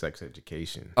sex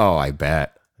education. Oh, I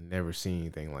bet. I never seen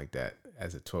anything like that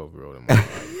as a 12-year-old in my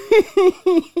life.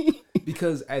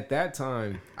 Because at that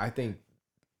time, I think,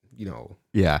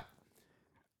 Yeah.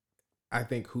 I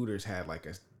think Hooters had like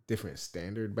a different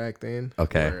standard back then.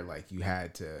 Okay. Where like you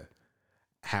had to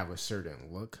have a certain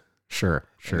look. Sure.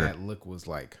 And that look was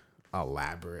like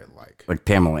elaborate, like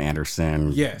Pamela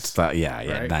Anderson. Yes. Stuff. Yeah.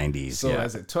 Right? 90s. So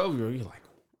as a 12-year-old, you're like,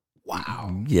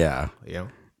 wow. Yeah. Yeah.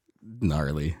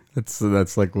 Gnarly. That's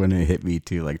like when it hit me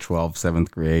too, like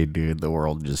 7th grade, dude. The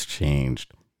world just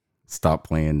changed. Stopped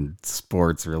playing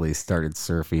sports, really started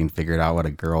surfing, figured out what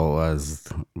a girl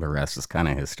was. The rest is kind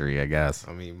of history, I guess.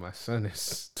 I mean, my son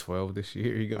is 12 this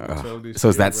year. He's going to be 12 this year. So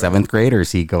is that 7th grade or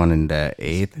is he going into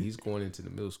 8th? He's going into the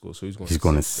middle school, so he's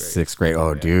going to 6th grade.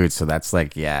 Oh, yeah. Dude. So that's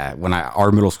like, when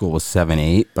our middle school was 7,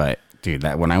 8, but dude,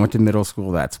 that when I went to middle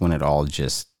school, that's when it all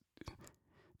just.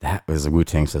 That was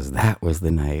Wu-Tang says that was the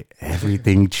night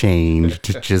everything changed.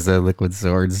 Just liquid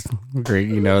swords, great.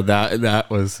 That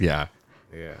was Yeah.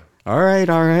 All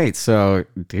right. So,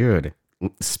 dude,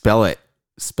 spell it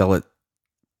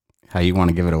how you want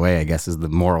to give it away. I guess is the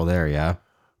moral there. Yeah.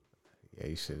 Yeah,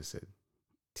 you should have said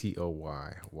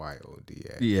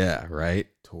TOYYODA. Yeah. Right.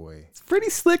 Toy. It's pretty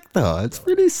slick though. It's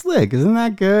pretty slick. Isn't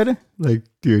that good? Like,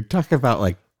 dude, talk about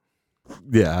like.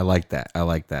 Yeah, I like that.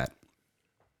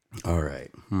 All right.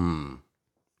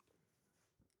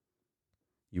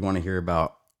 You want to hear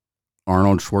about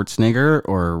Arnold Schwarzenegger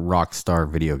or Rockstar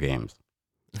video games?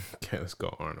 Okay, let's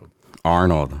go Arnold.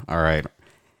 Arnold. All right.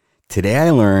 Today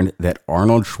I learned that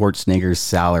Arnold Schwarzenegger's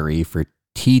salary for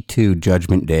T2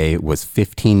 Judgment Day was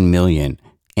 $15 million,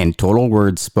 and total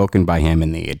words spoken by him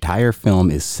in the entire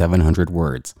film is 700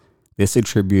 words. This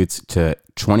attributes to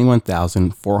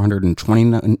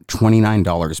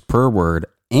 $21,429 per word,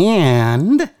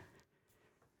 and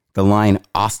the line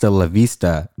 "Hasta la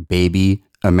vista, baby"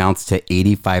 amounts to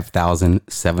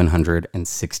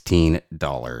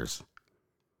 $85,716.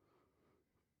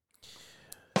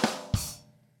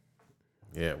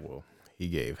 Yeah, well, he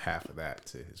gave half of that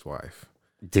to his wife.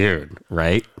 Dude,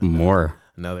 right? More.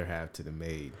 Another half to the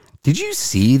maid. Did you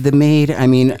see the maid? I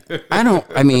mean,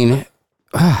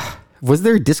 was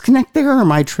there a disconnect there or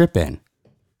am I tripping?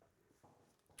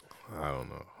 I don't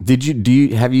know.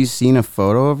 Have you seen a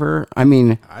photo of her? I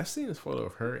mean, I've seen a photo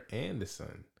of her and the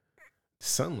son. The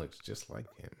son looks just like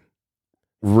him.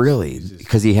 Really?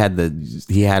 Because he had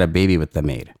a baby with the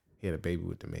maid. He had a baby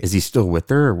with the maid. Is he still with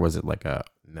her or was it like a...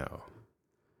 No.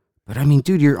 But I mean,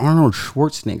 dude, you're Arnold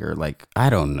Schwarzenegger. Like, I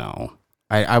don't know.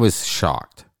 I was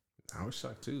shocked. I was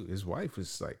shocked too. His wife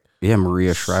was like... Yeah,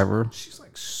 Maria Shriver. She's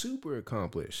like super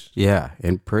accomplished. Yeah,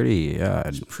 and pretty.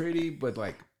 She's pretty, but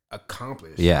like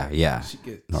accomplished. Yeah. She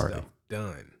gets stuff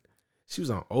done. She was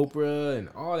on Oprah and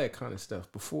all that kind of stuff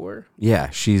before. Yeah,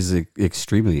 she's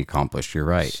extremely accomplished. You're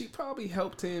right. She probably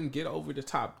helped him get over the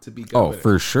top to be governor. Oh,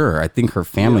 for sure. I think her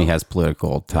family has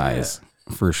political ties. Yeah.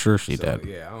 For sure she did.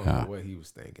 Yeah, I don't know what he was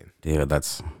thinking. Dude,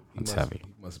 that's heavy.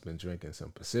 He must have been drinking some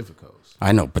Pacificos.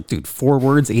 I know, but dude, 4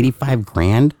 words, 85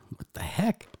 grand? What the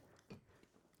heck?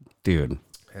 Dude.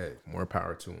 Hey, more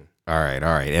power to him. All right.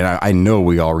 And I know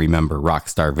we all remember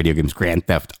Rockstar video games, Grand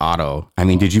Theft Auto. I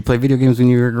mean, did you play video games when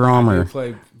you were a grom? I did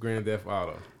play Grand Theft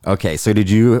Auto. Okay, so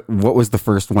what was the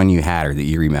first one you had or that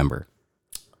you remember?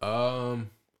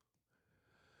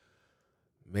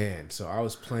 Man, so I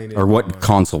was playing it. Or what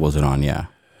console was it on? Yeah.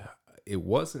 It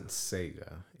wasn't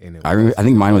Sega. And I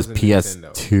think mine was PS2.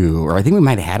 Nintendo. Or I think we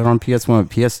might have had it on PS1, but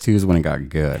PS2 is when it got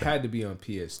good. It had to be on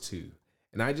PS2.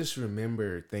 And I just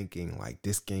remember thinking, like,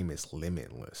 this game is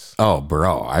limitless. Oh,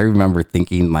 bro. I remember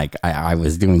thinking, like, I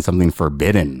was doing something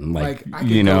forbidden. Like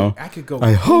I could go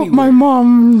I hope my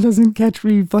mom doesn't catch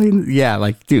me playing. Yeah,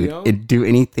 like, dude, it'd do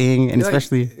anything. And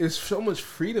especially... There's so much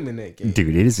freedom in that game.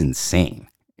 Dude, it is insane.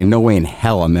 In no way in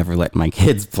hell I'm ever letting my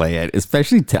kids play it.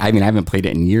 Especially, I mean, I haven't played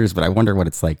it in years, but I wonder what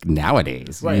it's like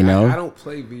nowadays. Right. You know? I don't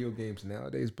play video games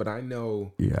nowadays, but I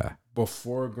know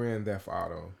before Grand Theft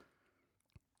Auto,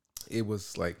 it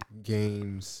was like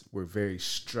games were very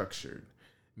structured,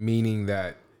 meaning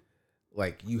that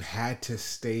like you had to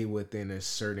stay within a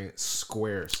certain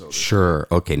square. So sure.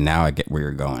 Okay. Now I get where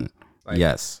you're going. Like,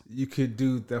 yes. You could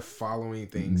do the following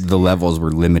things. The levels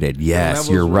were limited. Yes.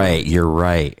 You're right. You're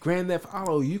right. Grand Theft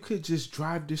Auto, you could just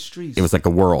drive the streets. It was like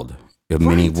a world, a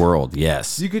mini world.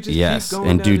 Yes. You could just keep going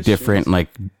and do different like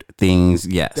things.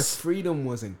 Yes. The freedom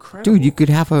was incredible. Dude, you could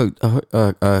have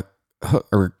a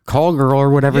call girl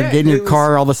or whatever, get in your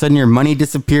car, all of a sudden your money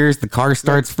disappears, the car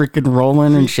starts freaking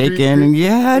rolling and shaking,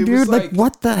 and dude, like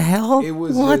what the hell? It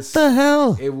was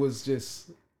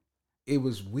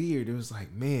weird. It was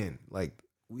like, man, like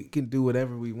we can do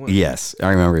whatever we want. Yes, I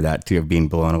remember that too, of being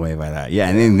blown away by that. Yeah,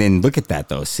 and then look at that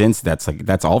though. Since that's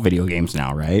all video games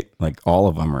now, right? Like all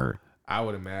of them are. I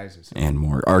would imagine so. And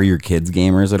more. Are your kids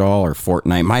gamers at all, or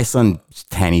Fortnite? My son,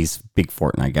 he's a big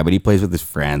Fortnite guy, but he plays with his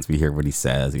friends. We hear what he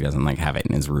says. He doesn't like have it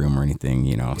in his room or anything,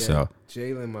 you know. Yeah. So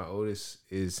Jalen, my oldest,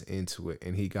 is into it,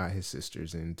 and he got his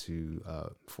sisters into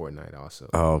Fortnite also.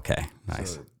 Oh, okay,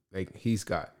 nice. So, like he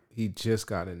just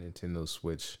got a Nintendo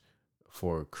Switch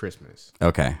for Christmas.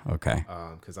 Okay.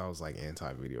 Because I was like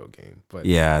anti-video game, but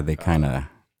yeah, they kind of.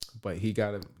 But he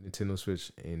got a Nintendo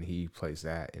Switch and he plays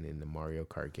that and in the Mario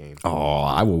Kart game. Oh,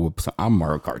 I will whoop some. I'm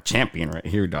Mario Kart champion right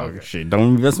here, dog. Okay. Shit,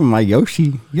 don't mess with my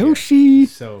Yoshi. Yeah.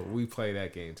 So we play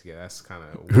that game together. That's kind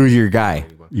of who's your guy.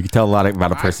 You can tell a lot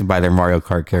about a person by their Mario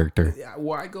Kart character.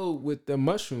 Well, I go with the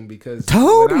mushroom because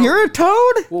Toad. You're a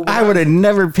Toad. Well, I would have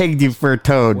never pegged you for a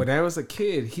Toad. When I was a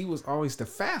kid, he was always the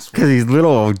fast one because he's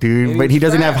little, dude. But he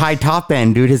doesn't have high top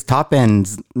end, dude. His top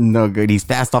end's no good. He's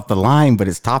fast off the line, but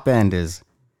his top end is.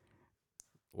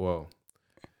 Well,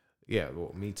 yeah,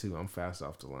 well, me too. I'm fast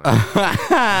off the line.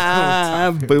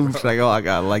 Boom, like, oh, I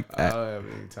got like that.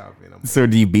 Top end. So,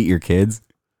 do you beat your kids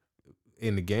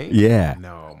in the game? Yeah.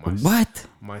 No.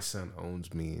 My son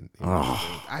owns me. In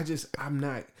I'm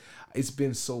not. It's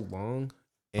been so long,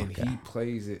 and he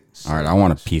plays it. So all right, I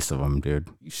want a piece of him, dude.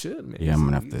 You should, man. Yeah, I'm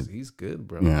gonna have to. He's good,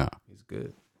 bro. Yeah, he's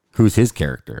good. Who's his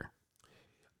character?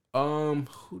 Who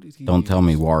did he? Don't tell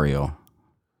me Wario.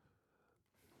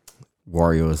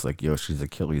 Wario is like Yoshi's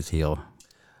Achilles heel.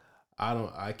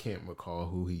 I can't recall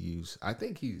who he used. I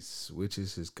think he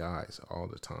switches his guys all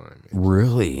the time.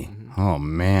 Really? Mm-hmm. Oh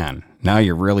man. Now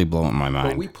you're really blowing my mind.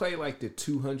 But we play like the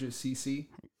 200cc.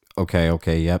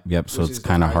 Okay. Yep. So it's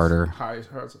kind of harder. Highest,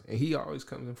 and he always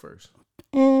comes in first.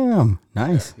 Damn.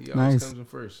 Nice. Yeah, he always comes in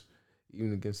first,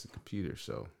 even against the computer.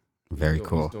 So very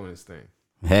cool. He's doing his thing.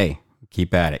 Hey,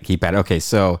 keep at it. Okay,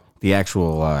 so the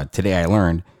actual today I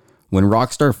learned when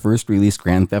Rockstar first released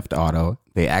Grand Theft Auto,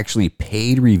 they actually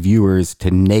paid reviewers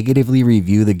to negatively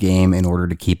review the game in order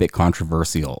to keep it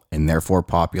controversial and therefore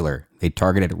popular. They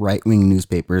targeted right-wing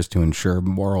newspapers to ensure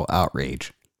moral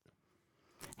outrage,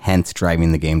 hence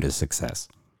driving the game to success.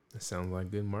 That sounds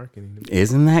like good marketing.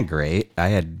 Isn't that great?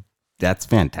 That's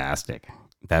fantastic.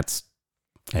 I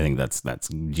think that's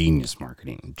genius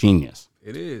marketing. Genius.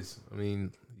 It is. I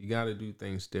mean, you got to do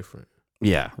things different.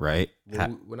 Yeah, right.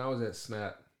 When I was at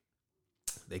Snap,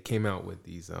 they came out with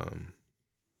these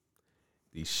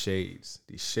shades.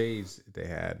 These shades they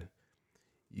had,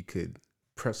 you could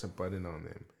press a button on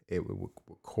them. It would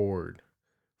record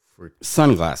for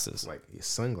sunglasses. Like your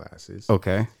sunglasses.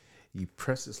 Okay. You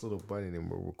press this little button and it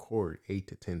will record 8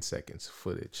 to 10 seconds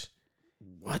footage.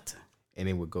 What? And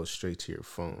it would go straight to your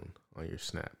phone on your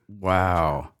Snap.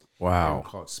 Wow. They were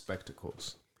called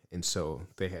spectacles. And so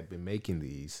they had been making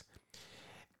these,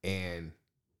 and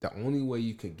the only way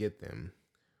you could get them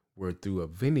were through a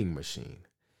vending machine.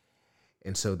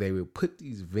 And so they would put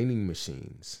these vending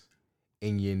machines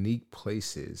in unique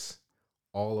places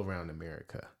all around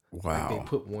America. Wow. Like they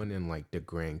put one in like the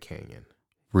Grand Canyon.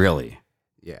 Really?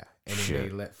 Yeah. And then they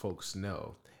let folks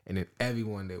know. And then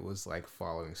everyone that was like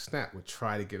following Snap would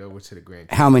try to get over to the Grand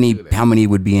Canyon. How many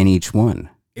would be in each one?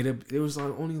 It was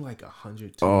only like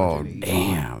 100, 200. Oh,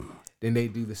 damn. Then they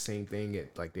do the same thing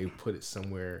at like they put it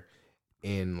somewhere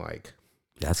in like.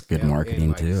 That's good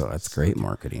marketing too. That's great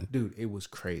marketing. Dude, it was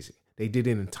crazy. They did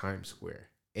it in Times Square,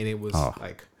 and it was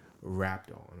like wrapped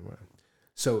on.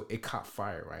 So it caught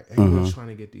fire, right? Everyone was trying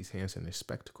to get these hands in their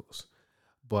spectacles.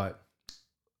 But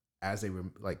as they were,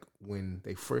 like, when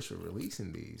they first were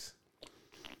releasing these,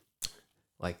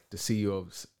 like, the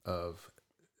CEO of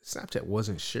Snapchat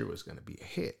wasn't sure it was going to be a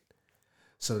hit.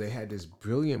 So they had this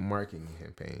brilliant marketing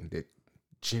campaign that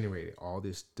generated all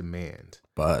this demand.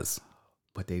 Buzz.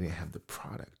 But they didn't have the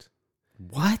product.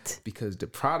 What? Because the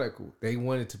product, they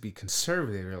wanted to be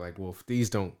conservative. They're like, well, if these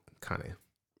don't kind of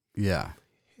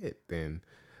hit, then,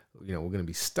 you know, we're going to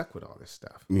be stuck with all this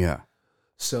stuff. Yeah.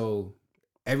 So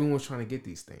everyone was trying to get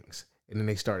these things. And then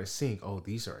they started seeing, oh,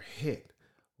 these are a hit.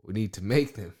 We need to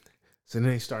make them. So then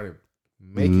they started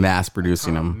mass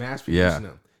producing them.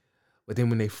 But then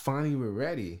when they finally were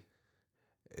ready,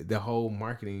 the whole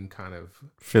marketing kind of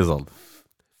fizzled,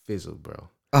 bro.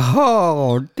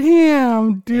 Oh,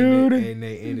 damn, dude. And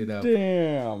they ended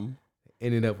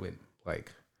up with like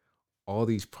all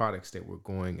these products that were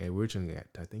going originally at,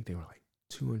 I think they were like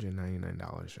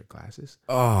 $299 for glasses.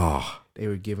 Oh, they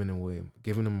were giving them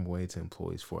away to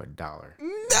employees for $1.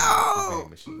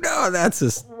 No, that's a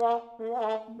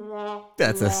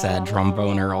sad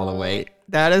tromboner all the way.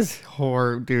 That is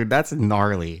horrible, dude. That's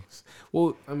gnarly.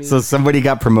 Well, I mean, so somebody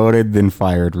got promoted, then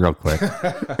fired real quick.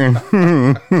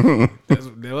 That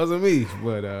wasn't me,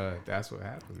 but that's what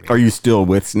happened. Man. Are you still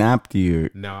with Snap?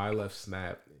 No, I left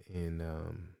Snap in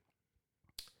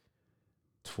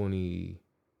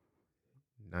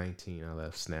 2019. I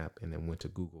left Snap and then went to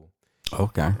Google.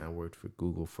 Okay. And I worked for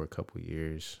Google for a couple of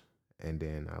years, and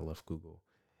then I left Google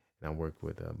and I worked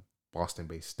with a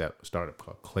Boston-based startup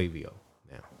called Klaviyo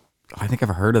now. I think I've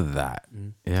heard of that.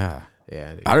 Mm-hmm. Yeah.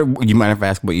 Yeah. You might have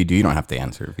asked what you do. You don't have to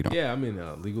answer if you don't. Yeah, I'm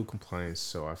in legal compliance,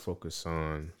 so I focus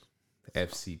on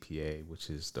FCPA, which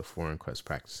is the Foreign Corrupt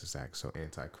Practices Act, so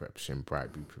anti-corruption,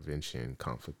 bribery prevention,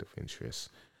 conflict of interest,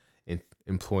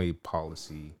 employee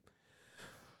policy,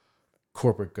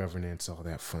 corporate governance, all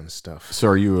that fun stuff. So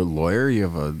are you a lawyer? You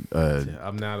have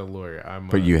I'm not a lawyer.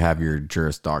 But you have your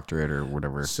Juris Doctorate or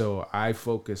whatever. So I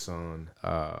focus on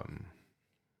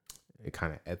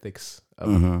kind of ethics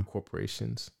of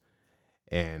corporations.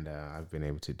 And I've been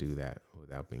able to do that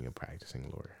without being a practicing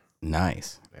lawyer.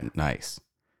 Nice. Yeah. Nice.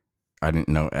 I didn't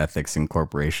know ethics and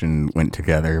corporation went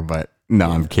together, but no,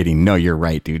 yeah. I'm kidding. No, you're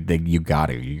right, dude. You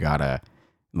gotta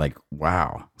like,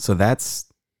 wow. So that's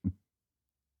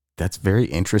very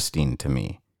interesting to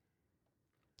me.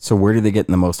 So where do they get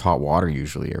in the most hot water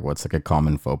usually? Or what's like a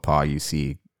common faux pas you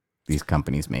see these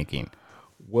companies making?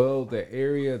 Well, the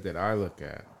area that I look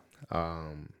at,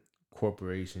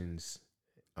 corporations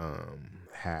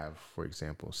have, for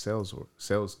example, sales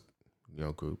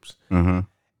groups,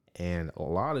 and a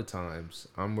lot of times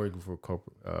I'm working for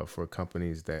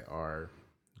companies that are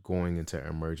going into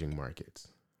emerging markets.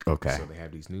 Okay, so they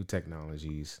have these new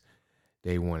technologies.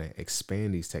 They want to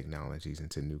expand these technologies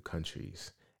into new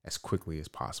countries as quickly as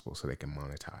possible so they can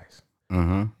monetize.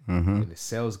 And the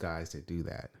sales guys that do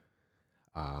that,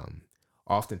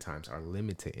 oftentimes are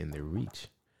limited in their reach.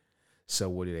 So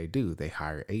what do? They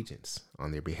hire agents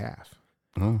on their behalf.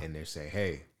 And they say,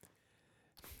 hey,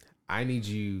 I need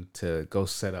you to go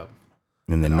set up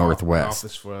in the Northwest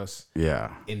office for us.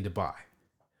 Yeah. In Dubai,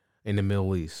 in the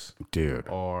Middle East. Dude.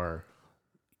 Or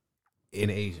in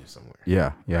Asia somewhere.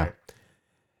 Yeah. Yeah. Right?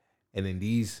 And then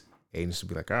these agents will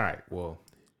be like, all right, well,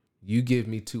 you give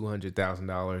me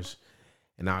 $200,000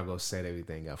 and I'll go set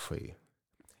everything up for you.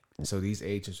 So these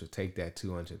agents will take that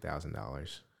 $200,000 and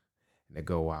they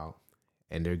go out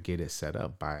and they'll get it set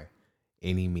up by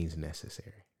any means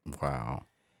necessary. Wow.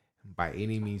 By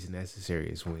any means necessary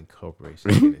is when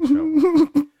corporations get in trouble.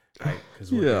 Right?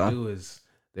 Because what they do is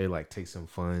they like take some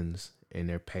funds and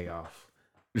they pay off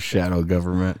shadow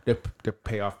government. They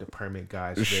pay off the permit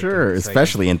guys. So sure,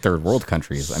 especially in third world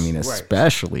countries. I mean,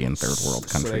 especially in third world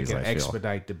countries. So they can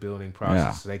expedite the building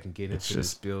process so they can get into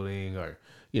this building or,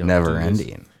 never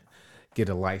ending. Get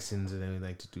a license and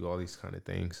everything to do all these kind of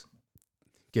things.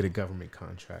 Get a government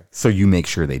contract. So you make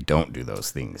sure they don't do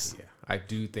those things. Yeah, I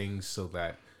do things so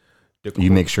that you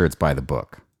make sure it's by the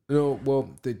book. No, well,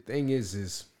 the thing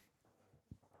is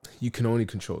you can only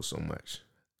control so much.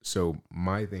 So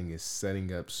my thing is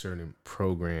setting up certain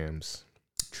programs,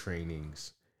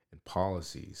 trainings, and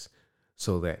policies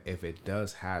so that if it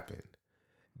does happen,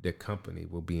 the company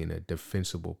will be in a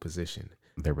defensible position.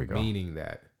 There we go. Meaning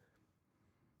that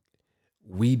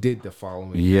we did the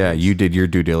following. Yeah, things. you did your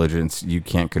due diligence. You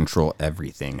can't control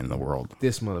everything in the world.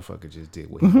 This motherfucker just did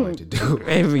what he wanted to do.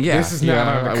 Yeah, This is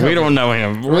not we don't know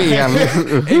him.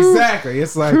 Exactly.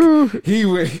 It's like he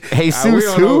would.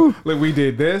 Jesus, who? Like we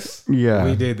did this. Yeah.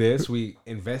 We did this. We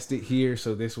invested here,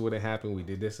 so this would have happened. We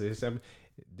did this. So this happened.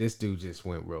 This dude just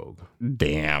went rogue.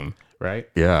 Damn. Right.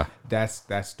 Yeah. That's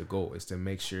the goal. Is to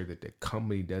make sure that the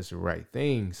company does the right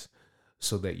things,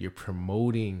 so that you're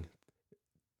promoting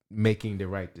making the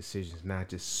right decisions, not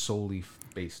just solely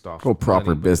based off proper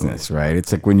money, business, right?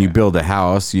 It's like when you build a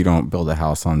house, you don't build a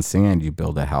house on sand, you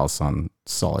build a house on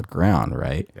solid ground,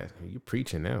 right? You're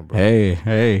preaching now, bro.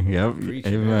 Hey, yep.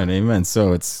 Preaching Amen.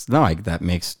 So it's no, like that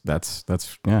makes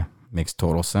makes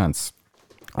total sense.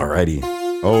 Alrighty.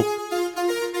 Oh,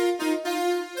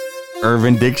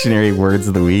 Urban Dictionary words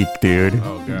of the week, dude.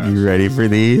 Oh gosh. You ready for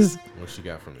these? What you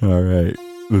got for me? All right.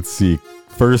 Let's see.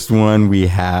 First one we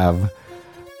have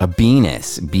a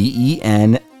Beanis.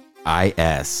 Benis.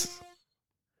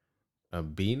 A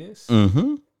Beanis?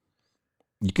 Mm-hmm.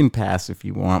 You can pass if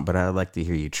you want, but I'd like to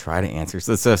hear you try to answer.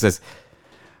 So it says,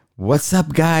 what's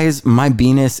up, guys? My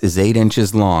Beanis is 8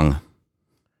 inches long.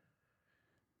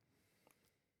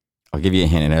 I'll give you a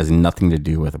hint. It has nothing to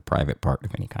do with a private part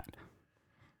of any kind.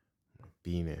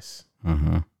 Beanis.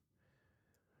 Mm-hmm.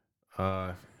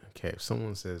 Okay, if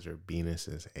someone says their Beanis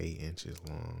is 8 inches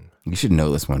long. You should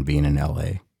know this one being in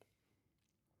LA.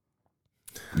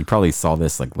 You probably saw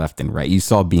this like left and right. You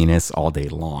saw Beanis all day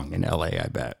long in LA, I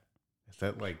bet. Is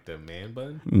that like the man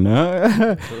bun?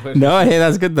 No. No, hey,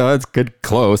 that's good though. That's good.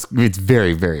 Close. It's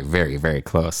very, very, very, very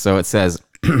close. So it says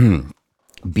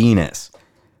Beanis,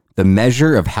 the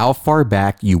measure of how far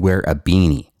back you wear a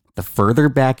beanie. The further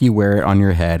back you wear it on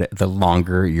your head, the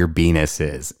longer your Beanis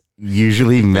is.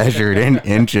 Usually measured in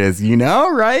inches, you know,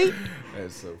 right?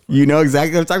 That's so funny. You know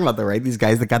exactly what I'm talking about, though, right? These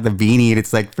guys that got the beanie and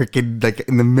it's like freaking like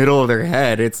in the middle of their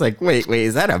head. It's like, wait,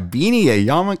 is that a beanie, a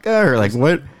yarmulke, or like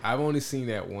what? I've only seen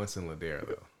that once in Ladera,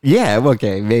 though. Yeah,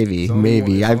 okay, maybe.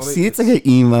 I've seen it's like an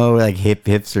emo, like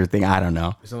hipster thing. I don't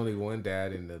know. There's only one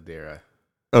dad in Ladera.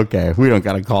 Okay, we don't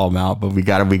gotta call him out, but we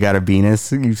got a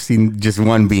Beanis. You've seen just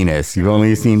one Beanis. You've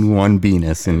only seen one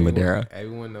Beanis in Ladera.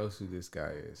 Everyone knows who this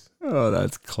guy is. Oh,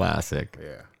 that's classic.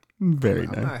 Yeah. Very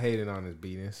I'm nice. not hating on his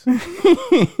Beanis.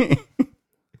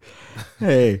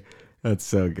 Hey, that's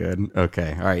so good.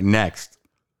 Okay, all right, next.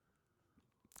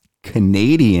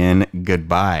 Canadian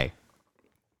goodbye.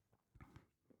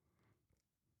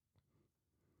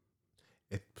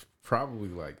 It's probably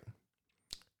like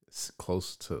it's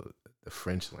close to the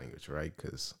French language, right?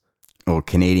 Because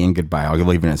Canadian goodbye. I'll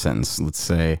leave it in a sentence. Let's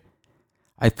say,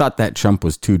 I thought that chump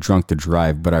was too drunk to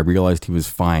drive, but I realized he was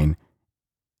fine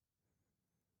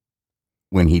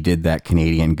when he did that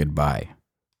Canadian goodbye.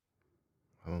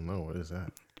 I don't know. What is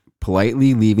that?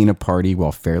 Politely leaving a party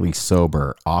while fairly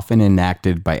sober, often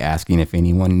enacted by asking if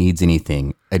anyone needs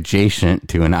anything, adjacent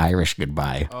to an Irish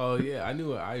goodbye. Oh, yeah. I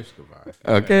knew an Irish goodbye.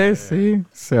 Okay, Yeah. see?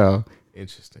 So,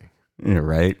 Interesting. yeah,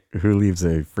 right? Who leaves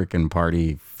a freaking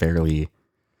party fairly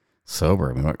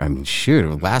sober? I mean,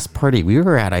 shoot, last party we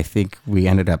were at, I think we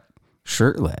ended up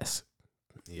shirtless.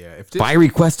 Yeah. If this, By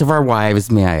request of our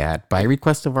wives, may I add. By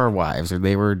request of our wives. Or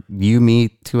they were you, me,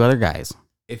 two other guys.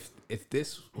 if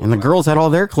this was And the girls had all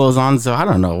their clothes on, so I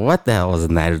don't know what the hell was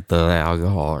in that the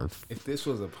alcohol. Or... If this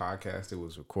was a podcast that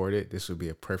was recorded, this would be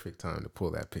a perfect time to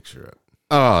pull that picture up.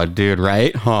 Oh, dude,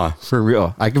 right? Huh? For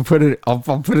real. I can put it. I'll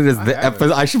put it as the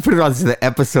episode. I should put it on as the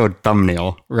episode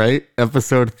thumbnail, right?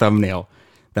 Episode thumbnail.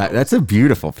 That's a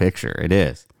beautiful picture. It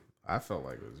is. I felt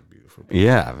like it was a beautiful picture.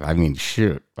 Yeah. I mean,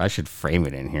 shoot. I should frame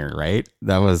it in here, right?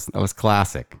 That was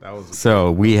classic. That was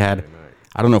so we had. night.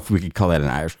 I don't know if we could call that an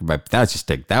Irish goodbye, but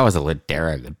that was a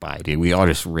Ladera goodbye, dude. We all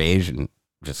just raged and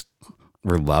just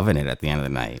were loving it at the end of the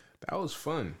night. That was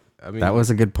fun. I mean, That was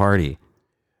a good party.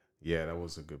 Yeah, that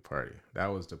was a good party. That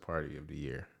was the party of the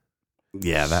year.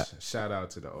 Yeah, Shout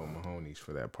out to the old Mahonies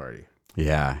for that party.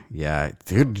 Yeah.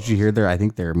 Dude, did you hear I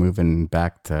think they're moving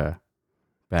back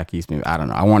east. Maybe I don't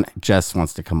know. Jess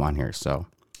wants to come on here, so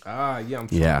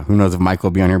Yeah. who knows if Michael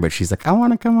will be on here, but she's like, I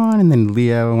want to come on, and then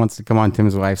Leah wants to come on,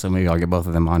 Tim's wife, so maybe I'll get both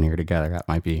of them on here together. That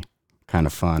might be kind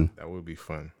of fun. That would be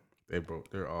fun.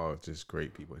 They're all just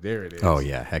great people. There it is. Oh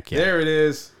yeah, heck yeah. There it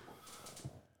is.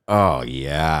 Oh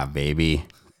yeah, baby.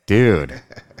 Dude.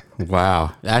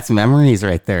 Wow. That's memories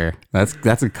right there.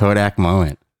 That's a Kodak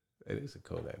moment. It is a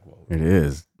Kodak moment. It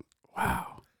is.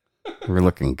 Wow. We're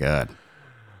looking good.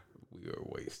 We were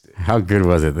wasted. How good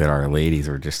was it that our ladies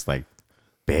were just like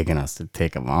begging us to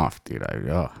take them off, dude?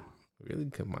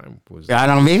 Really? Mine was. I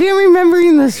don't know. Maybe I'm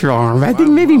remembering this wrong. I think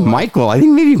maybe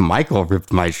Michael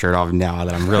ripped my shirt off now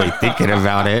that I'm really thinking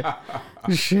about it.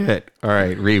 Shit. All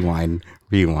right. Rewind.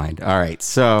 All right.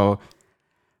 So,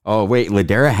 oh, wait.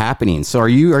 Ladera happening. So are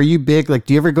you big? Like,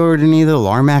 do you ever go to any of the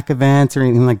Larmac events or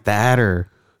anything like that?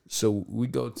 Or So we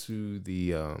go to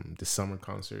the summer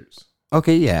concerts.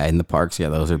 okay. Yeah. In the parks. Yeah.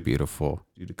 Those are beautiful.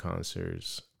 Do the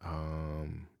concerts.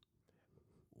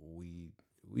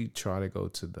 We try to go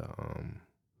to the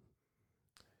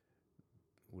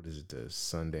what is it, the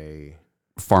Sunday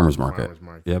Farmers Market.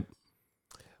 Yep.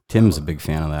 Tim's a big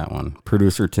fan of that one.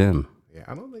 Producer Tim. Yeah,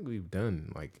 I don't think we've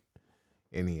done like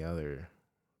any other.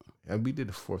 We did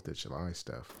the 4th of July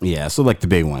stuff. Yeah, so like the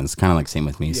big ones, kind of like same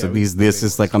with me. Yeah, So this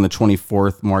is like on the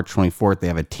 24th, March 24th. They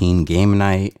have a teen game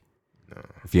night. No.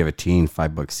 If you have a teen,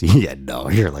 $5. Yeah, no.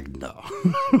 You're like, no.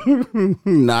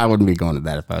 No, I wouldn't be going to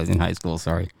that if I was in high school.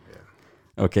 Sorry. Yeah.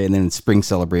 Okay, and then spring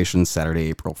celebration, Saturday,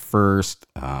 April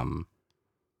 1st.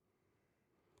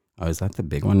 Oh, is that the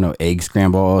big one? No, egg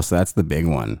scramble. So that's the big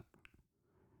one.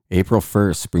 April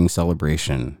 1st, spring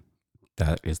celebration.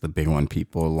 That is the big one,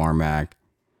 people. Larmac.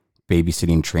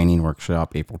 Babysitting training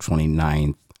workshop, April 29th.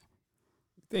 You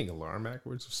think Larmac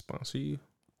would sponsor you?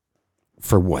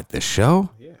 For what, this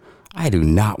show? Yeah. I do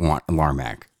not want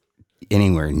Larmac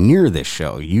anywhere near this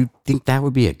show. You think that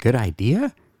would be a good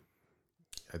idea?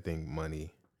 I think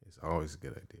money is always a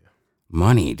good idea.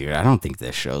 Money, dude. I don't think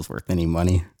this show's worth any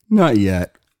money. Not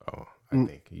yet. Oh, I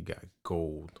think you got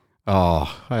gold.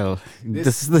 Oh,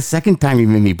 this is the second time you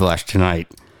made me blush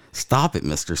tonight. Stop it,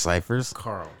 Mr. Cyphers.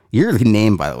 Carl. Your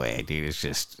name, by the way, dude, is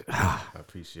just... I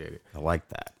appreciate it. I like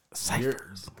that.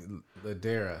 Cyphers.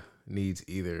 Ladera needs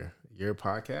either your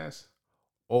podcast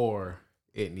or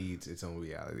it needs its own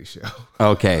reality show.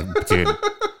 Okay, dude.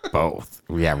 Both.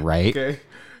 Yeah, right? Okay.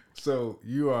 So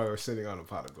you are sitting on a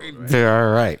pot of gold,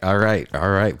 right? All right.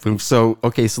 So,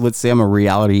 okay, so let's say I'm a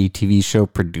reality TV show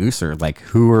producer. Like,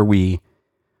 who are we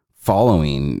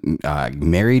following?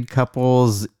 Married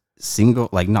couples, single,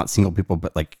 like not single people,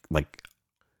 but like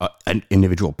an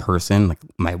individual person, like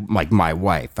my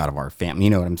wife out of our family. You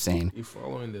know what I'm saying? You're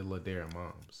following the Ladera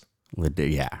moms.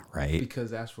 Yeah, right. Because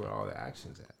that's where all the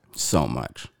action's at. So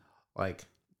much. Like,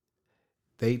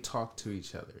 they talk to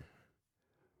each other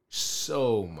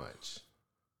so much.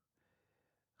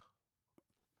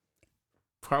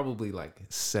 Probably like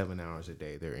 7 hours a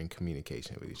day they're in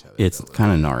communication with each other. It's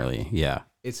kind of gnarly. Yeah.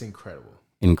 It's incredible.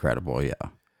 Incredible, yeah.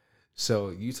 So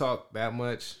you talk that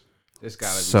much, there's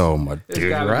gotta be so much,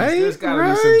 dude, right? There's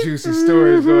gotta be some juicy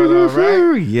stories going on,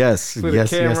 right? Yes, Put a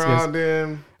camera on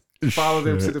them, follow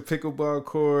them to the pickleball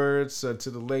courts, to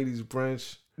the ladies'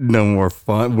 brunch. No more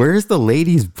fun. Where's the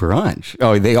ladies' brunch?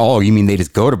 Oh, you mean they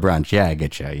just go to brunch? Yeah, I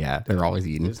get you. Yeah, they're always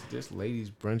eating. There's ladies'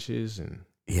 brunches and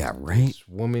yeah, right.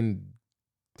 Woman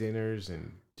dinners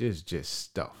and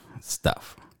just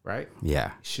stuff. Right?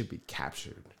 Yeah, it should be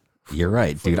captured. You're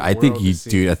right, dude. I think you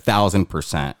do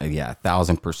 1,000%. Yeah,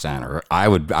 1,000%. Or I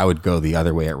would go the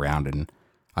other way around and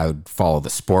I would follow the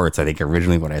sports. I think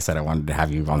originally when I said I wanted to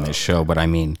have you on this show, but I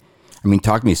mean,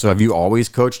 talk to me. So have you always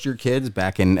coached your kids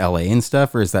back in LA and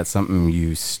stuff, or is that something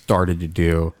you started to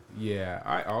do? Yeah,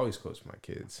 I always coached my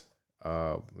kids.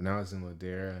 When I was in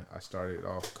Ladera, I started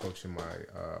off coaching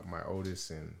my oldest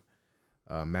in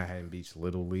Manhattan Beach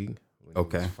Little League when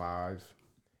he was 5.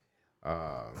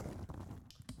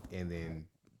 And then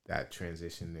that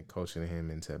transitioned to coaching him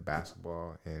into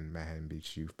basketball and Manhattan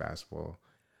Beach Youth Basketball.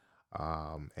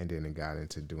 And then it got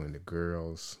into doing the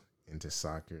girls, into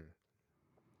soccer.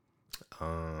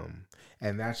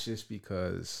 And that's just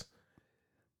because,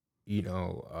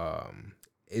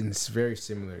 it's very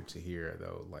similar to here,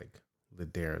 though. Like,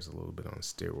 Ladera is a little bit on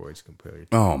steroids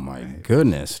compared to... Oh, my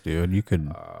goodness, dude. You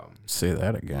could say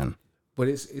that again. But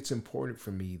it's important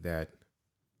for me that,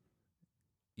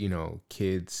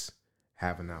 kids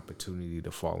have an opportunity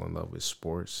to fall in love with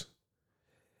sports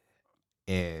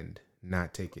and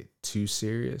not take it too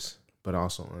serious, but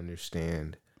also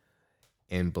understand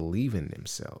and believe in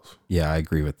themselves. Yeah, I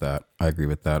agree with that.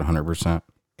 100%.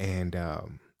 And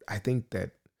I think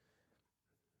that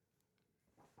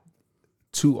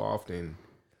too often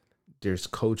there's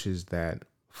coaches that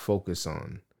focus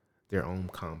on their own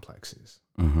complexes.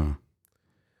 Mm-hmm.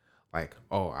 Like,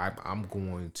 I'm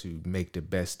going to make the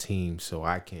best team so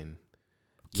I can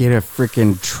get a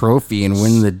freaking trophy and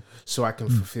win so I can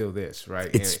fulfill this, right?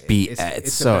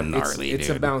 It's so gnarly. It's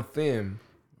about them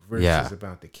versus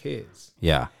about the kids.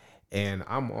 Yeah. And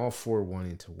I'm all for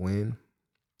wanting to win,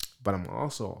 But I'm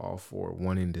also all for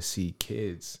wanting to see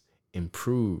kids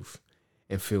improve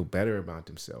and feel better about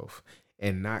themselves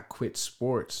and not quit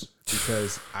sports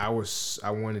because I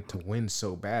wanted to win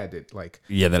so bad that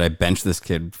that I benched this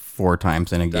kid 4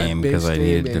 times in a game because I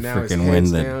needed to freaking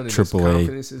win the AAA. His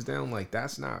confidence is down. Like,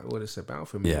 that's not what it's about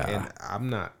for me. Yeah.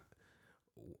 And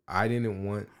I didn't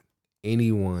want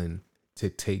anyone to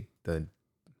take the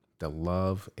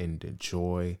love and the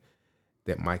joy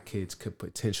that my kids could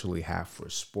potentially have for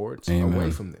sports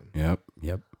away from them.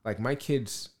 Yep. Like, my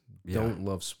kids don't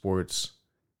love sports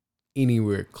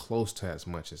anywhere close to as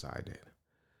much as I did.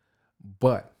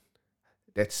 But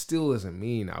that still doesn't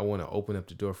mean I want to open up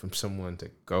the door from someone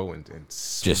to go and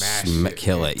smash it,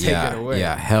 kill it. Take it away.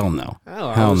 Yeah, hell no.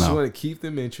 I just want to keep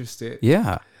them interested.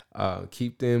 Yeah.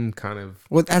 Keep them kind of.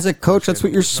 Well, as a coach, that's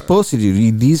what you're supposed to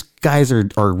do. These guys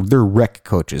they're rec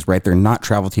coaches, right? They're not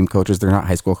travel team coaches. They're not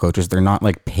high school coaches. They're not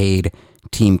like paid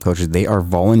team coaches. They are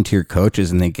volunteer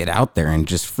coaches, and they get out there and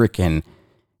just freaking.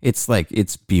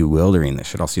 It's bewildering, this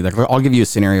shit. I'll give you a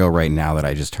scenario right now that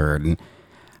I just heard, and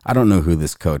I don't know who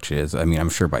this coach is. I mean,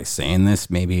 I'm sure by saying this,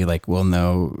 maybe like we'll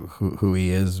know who he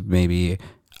is. Maybe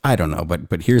I don't know,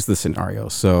 but here's the scenario.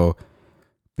 So.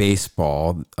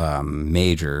 Baseball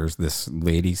majors, this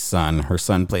lady's son, her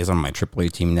son plays on my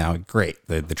AAA team now. Great.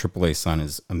 The AAA son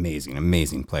is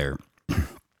amazing player.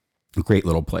 Great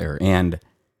little player. And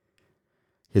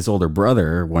his older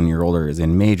brother, 1 year older, is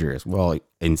in majors. Well,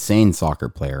 insane soccer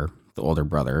player, the older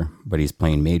brother, but he's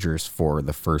playing majors for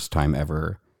the first time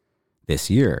ever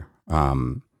this year.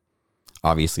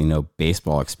 Obviously no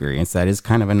baseball experience. That is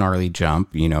kind of a gnarly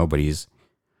jump, but he's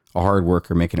a hard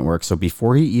worker making it work. So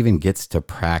before he even gets to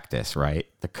practice, right,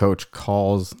 the coach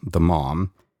calls the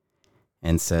mom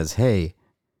and says, "Hey,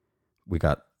 we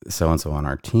got so-and-so on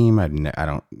our team. I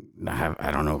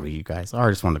don't know who you guys are.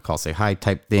 I just wanted to call, say hi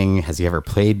type thing. Has he ever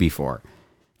played before?"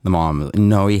 The mom,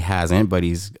 "No, he hasn't, but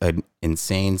he's an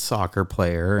insane soccer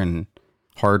player and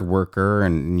hard worker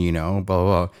and, blah, blah,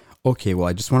 blah." "Okay, well,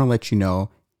 I just want to let you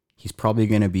know he's probably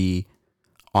going to be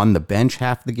on the bench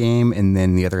half the game, and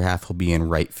then the other half will be in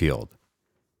right field."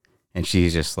 And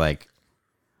she's just like,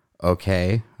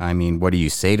 okay, I mean, what do you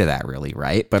say to that, really,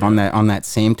 right? But on that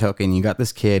same token, you got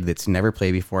this kid that's never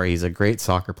played before. He's a great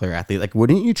soccer player, athlete. Like,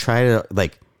 wouldn't you try to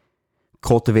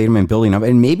cultivate him and building him up?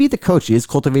 And maybe the coach is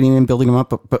cultivating him and building him up,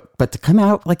 but to come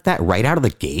out like that right out of the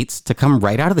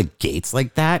gates,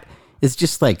 like that is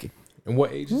just like. And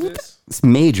what age is this? It's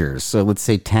majors, so let's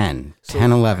say 10,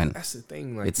 11. That's the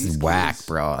thing. Like, it's whack, kids,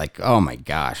 bro. Like, oh my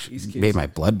gosh, it made my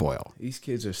blood boil. These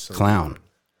kids are so clown, young,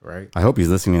 right? I hope he's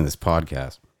listening to this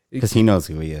podcast because he knows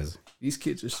who he is. These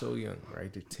kids are so young,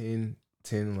 right? They're 10,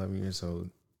 11 years old.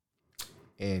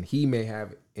 And he may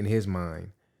have in his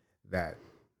mind that,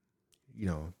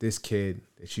 this kid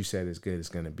that you said is good is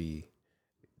going to be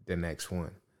the next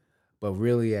one. But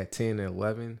really at 10 and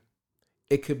 11,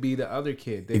 it could be the other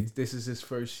kid. This is his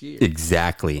first year.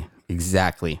 Exactly.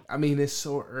 I mean, it's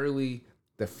so early.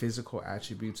 The physical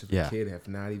attributes of the kid have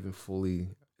not even fully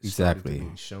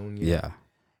been shown yet. Yeah.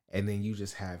 And then you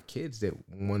just have kids that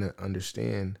want to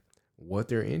understand what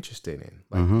they're interested in.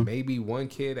 Like maybe one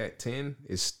kid at 10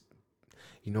 is,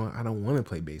 I don't want to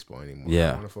play baseball anymore.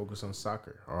 Yeah. I want to focus on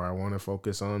soccer, or I want to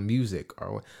focus on music,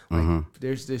 or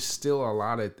there's still a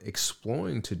lot of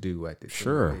exploring to do at this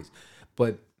age.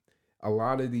 But a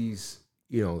lot of these,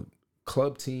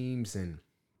 club teams, and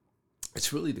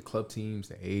it's really the club teams,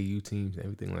 the AAU teams,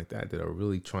 everything like that are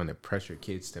really trying to pressure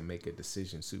kids to make a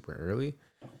decision super early.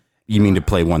 You mean to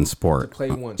play one sport? To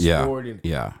play one sport. And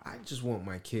yeah. I just want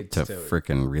my kids to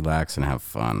freaking relax and have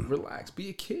fun. Relax. Be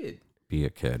a kid.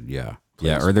 Yeah.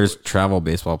 Or there's travel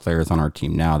baseball players on our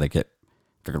team now.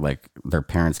 They're like, their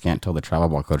parents can't tell the travel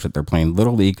ball coach that they're playing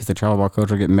Little League because the travel ball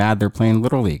coach will get mad they're playing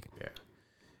Little League. Yeah.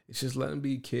 It's just let them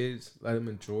be kids. Let them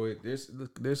enjoy it.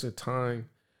 There's a time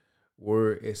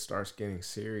where it starts getting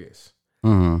serious.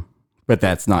 Mm-hmm. But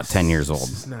that's not 10 years old.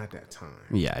 This is not that time.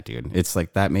 Yeah, dude. It's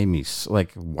like that made me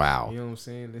like, wow. You know what I'm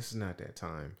saying? This is not that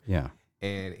time. Yeah.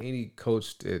 And any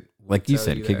coach that, like you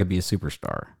said, kid could be a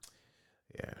superstar.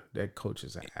 Yeah, that coach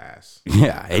is an ass.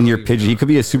 Yeah, and he could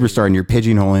be a superstar, and you're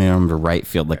pigeonholing him to right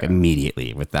field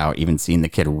immediately without even seeing the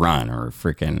kid run or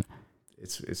freaking.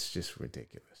 It's just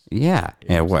ridiculous. Yeah.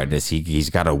 And what does he's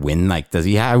got to win? Like, does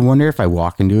he I wonder if I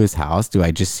walk into his house, do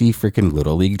I just see freaking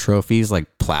Little League trophies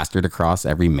like plastered across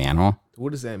every mantle?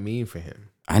 What does that mean for him?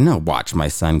 I know. Watch, my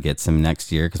son gets him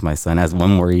next year because my son has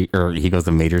one more he goes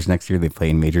to majors next year. They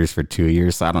play in majors for 2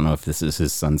 years. So I don't know if this is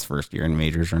his son's first year in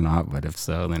majors or not, but if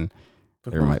so, then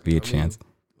there might be a chance.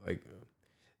 Like,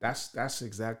 That's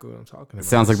exactly what I'm talking about. It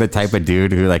sounds like the type of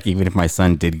dude who, like, even if my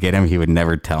son did get him, he would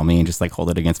never tell me and just like hold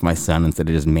it against my son instead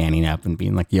of just manning up and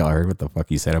being like, yo, I heard what the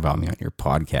fuck you said about me on your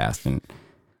podcast, and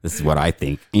this is what I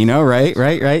think. You know, right?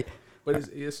 But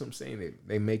it's what I'm saying.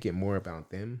 They make it more about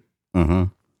them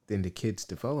than the kid's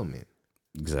development.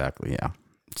 Exactly. Yeah,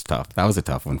 it's tough. That was a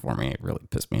tough one for me. It really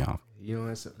pissed me off. You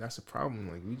know, that's a problem.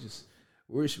 Like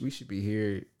we should be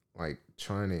here like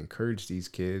trying to encourage these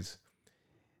kids,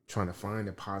 trying to find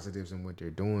the positives in what they're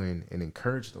doing and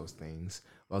encourage those things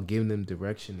while giving them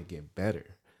direction to get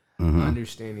better.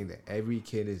 Understanding that every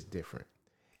kid is different.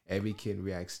 Every kid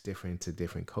reacts different to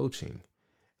different coaching,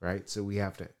 right? So we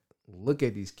have to look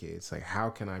at these kids like, how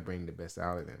can I bring the best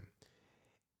out of them?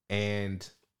 And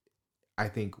I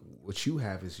think what you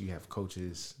have is you have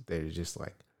coaches that are just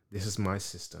like, this is my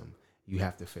system. You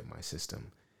have to fit my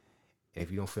system. And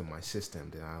if you don't fit my system,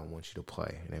 then I don't want you to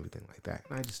play and everything like that.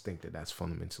 And I just think that that's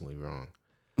fundamentally wrong.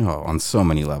 Oh, on so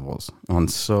many levels. On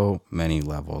so many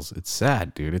levels. It's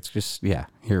sad, dude. It's just, yeah.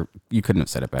 Here, you couldn't have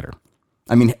said it better.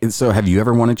 I mean, so have you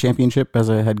ever won a championship as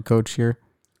a head coach here?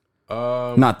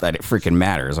 Not that it freaking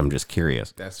matters. I'm just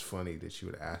curious. That's funny that you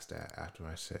would ask that after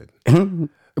I said.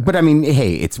 But I mean,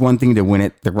 hey, it's one thing to win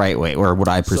it the right way, or what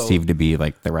I perceive to be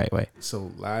like the right way. So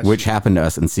which happened to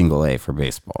us in single A for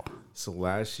baseball. So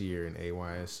last year in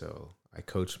AYSO, I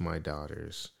coached my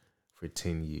daughters for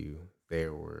 10U.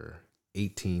 There were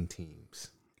 18 teams.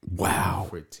 Wow.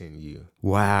 For 10U.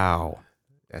 Wow.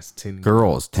 That's 10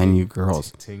 girls, 10U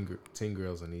girls. 10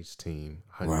 girls on each team.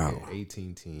 Wow.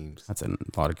 18 teams. That's a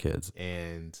lot of kids.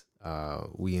 And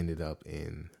we ended up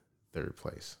in third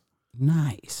place.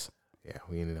 Nice. Yeah,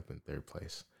 we ended up in third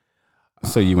place.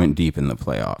 So you went deep in the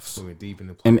playoffs. We went deep in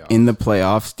the playoffs. And in the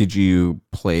playoffs, did you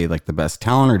play like the best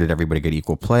talent, or did everybody get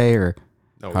equal play? Or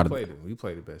no, we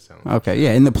played the best talent. Okay,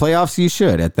 yeah, in the playoffs you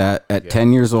should. At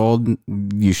 10 years old,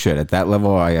 you should. At that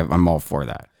level, I'm all for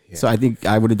that. Yeah. So I think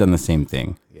I would have done the same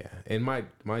thing. Yeah, and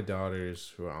my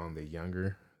daughters were on the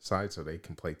younger side, so they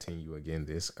can play 10U again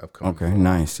this upcoming. Okay, fall.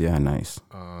 Nice. Yeah, nice.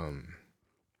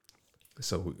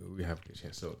 So we have a good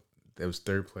chance. So that was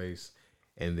third place,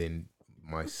 and then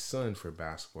my son for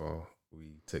basketball,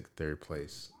 we took third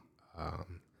place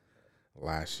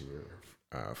last year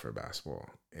for basketball,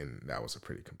 and that was a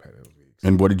pretty competitive league.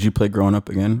 And what did you play growing up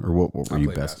again, or what were you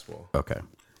best? Basketball. Okay.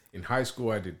 In high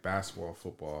school, I did basketball,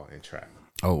 football, and track.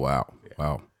 Oh wow! Yeah.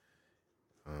 Wow.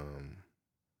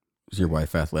 Is your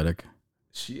wife athletic?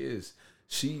 She is.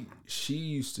 She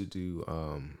used to do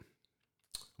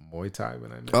Muay Thai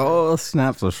when I met her. Oh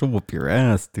snap! So she'll whoop your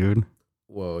ass, dude.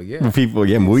 Well, yeah. People,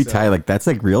 yeah, Muay Thai, like that's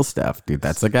like real stuff, dude.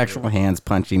 That's like actual hands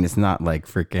punching. It's not like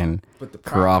freaking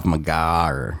Krav Maga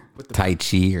or Tai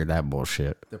Chi or that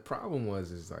bullshit. The problem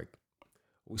is like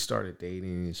we started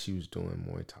dating and she was doing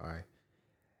Muay Thai,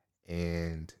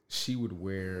 and she would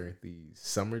wear these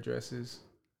summer dresses,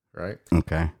 right?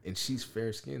 Okay. And she's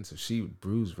fair skinned, so she would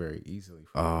bruise very easily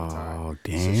from Muay Thai. Oh,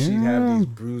 damn. So she'd have these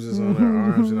bruises on her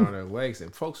arms and on her legs,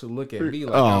 and folks would look at me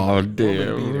like, oh, damn.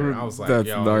 Beater. I was like,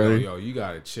 yo, you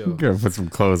gotta chill. You gotta put some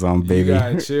clothes on, baby. You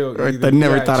gotta chill. I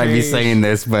never thought I'd be saying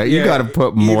this, but you gotta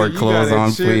put more clothes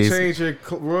on, please. Change your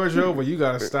wardrobe, but you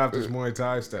gotta stop this Muay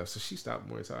Thai stuff. So she stopped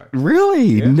Muay Thai.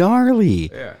 Really? Yeah.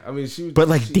 Gnarly. Yeah. I mean, she was. But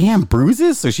like, damn,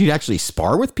 bruises? So she'd actually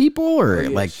spar with people? Or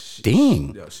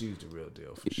dang. She was the real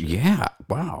deal for sure. Yeah.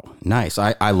 Wow. Nice.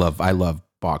 I love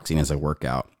boxing as a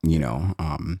workout, you know.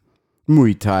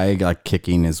 Muay Thai, like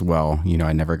kicking as well. You know,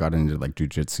 I never got into like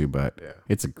jujitsu, but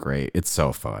it's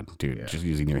so fun, dude. Yeah. Just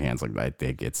using your hands like that, I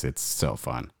think it's so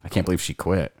fun. I can't believe she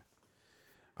quit.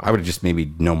 I would have just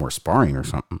maybe no more sparring or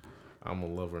something. I'm a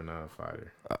lover, not a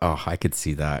fighter. Oh, I could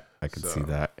see that. See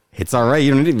that. It's all right.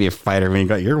 You don't need to be a fighter when you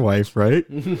got your wife, right?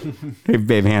 Hey,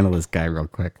 babe, handle this guy real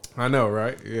quick. I know,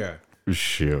 right? Yeah.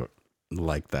 Shoot.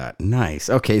 Like that. Nice.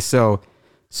 Okay, so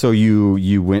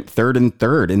you went third,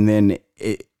 and then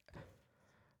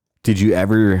did you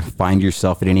ever find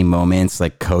yourself at any moments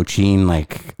like coaching,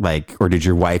 like, or did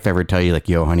your wife ever tell you like,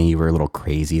 yo, honey, you were a little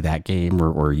crazy that game,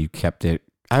 or you kept it?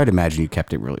 I would imagine you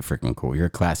kept it really freaking cool. You're a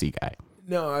classy guy.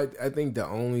 No, I think the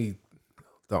only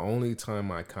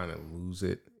time I kind of lose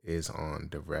it is on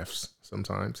the refs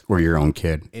sometimes. Or your own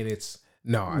kid. And it's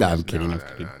I'm kidding. No.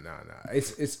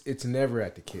 It's never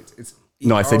at the kids.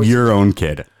 I said your own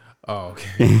kid. Oh,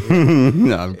 okay.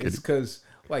 No, I'm kidding. It's because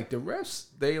like the refs,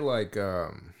 they like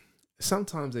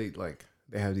sometimes they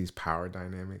have these power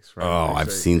dynamics, right? Oh,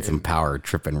 I've seen some power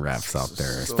tripping refs out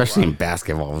there, especially in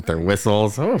basketball with their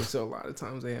whistles. Oh. So a lot of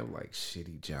times they have like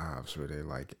shitty jobs where they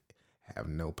like have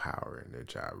no power in their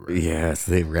job. Right? Yes,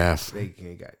 they ref. They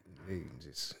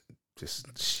just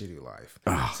just shitty life.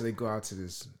 So they go out to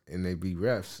this and they be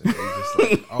refs and they just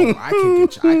like, oh, I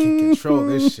can control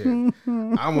this shit. I'm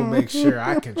gonna make sure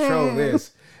I control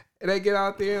this. And they get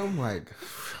out there, I'm like,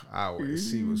 I want to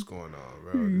see what's going on,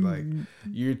 bro. Like,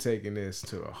 you're taking this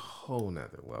to a whole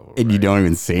nother level. And you don't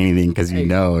even say anything because you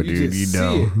know, dude. You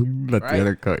know. It, Let right? the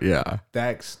other coach, yeah.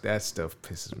 That stuff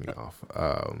pisses me off.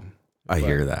 I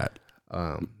hear that.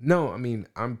 No, I mean,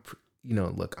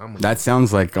 look, that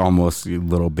sounds like almost a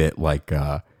little bit like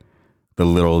the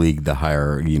Little League, the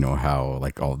higher, how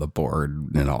like all the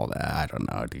board and all that. I don't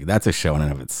know, dude. That's a show in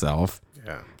and of itself.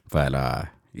 Yeah. But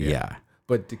yeah.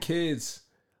 But the kids,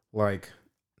 like,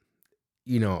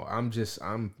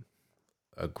 I'm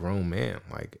a grown man.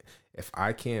 Like, if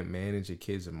I can't manage a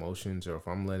kid's emotions or if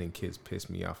I'm letting kids piss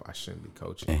me off, I shouldn't be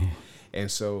coaching.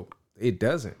 And so it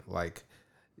doesn't. Like,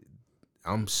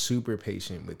 I'm super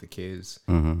patient with the kids,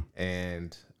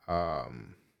 and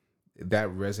that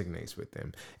resonates with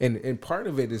them. And part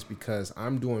of it is because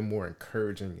I'm doing more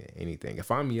encouraging than anything. If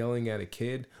I'm yelling at a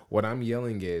kid, what I'm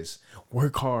yelling is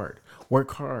work hard.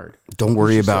 Don't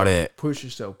worry about it. Push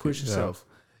yourself.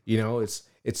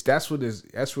 That's what it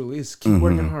is. Keep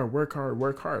working hard, work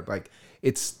hard. Like,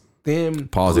 it's them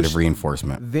positive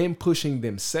reinforcement. Them pushing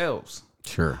themselves.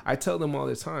 Sure. I tell them all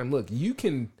the time, look, you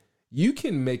can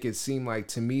make it seem like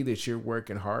to me that you're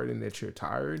working hard and that you're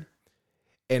tired.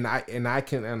 And I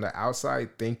can on the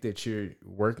outside think that you're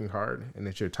working hard and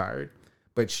that you're tired,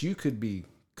 but you could be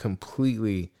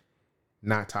completely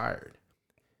not tired.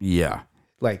 Yeah.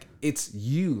 Like, it's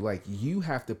you. Like, you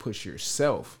have to push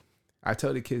yourself. I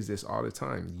tell the kids this all the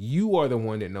time. You are the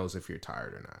one that knows if you're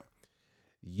tired or not.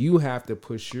 You have to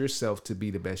push yourself to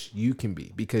be the best you can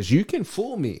be, because you can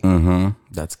fool me.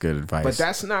 That's good advice. But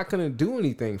that's not going to do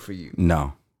anything for you.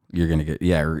 No. You're going to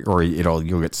get, or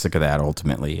you'll get sick of that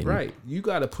ultimately. Right. You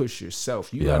got to push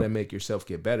yourself. You got to make yourself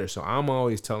get better. So I'm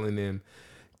always telling them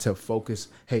to focus.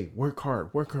 Hey, work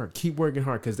hard, keep working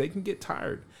hard, because they can get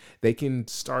tired. They can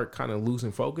start kind of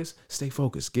losing focus. Stay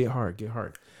focused, get hard.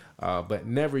 But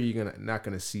never not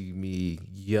going to see me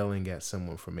yelling at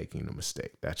someone for making a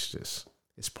mistake. That's just,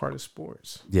 it's part of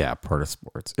sports. Yeah, part of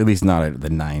sports. At least not at the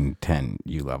 9-10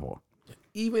 U level.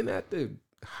 Even at the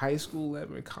high school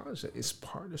level in college, it's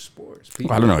part of sports.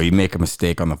 I don't know. You make a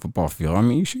mistake on the football field, I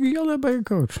mean, you should get yelled at by your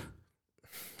coach.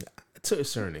 To a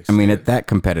certain extent. I mean, at that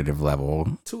competitive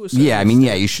level. To a certain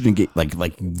extent. You shouldn't get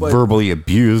like verbally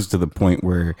abused to the point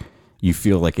where you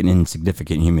feel like an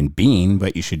insignificant human being,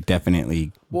 but you should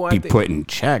definitely be put in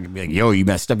check. Be like, yo, you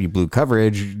messed up, you blew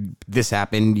coverage, this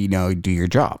happened, do your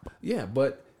job. Yeah,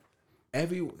 but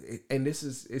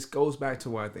it goes back to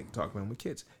what I think talking about with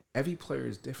kids. Every player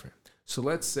is different. So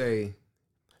let's say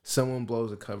someone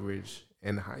blows a coverage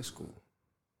in high school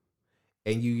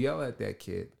and you yell at that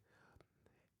kid,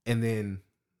 and then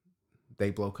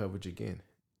they blow coverage again,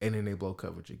 and then they blow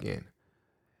coverage again.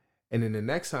 And then the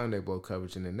next time they blow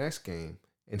coverage in the next game,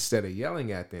 instead of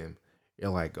yelling at them, you're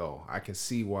like, oh, I can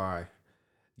see why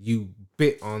you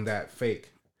bit on that fake.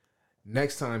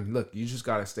 Next time, look, you just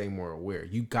got to stay more aware.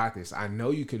 You got this. I know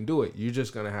you can do it. You're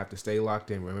just going to have to stay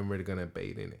locked in. Remember, they're going to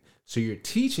bait in it. So you're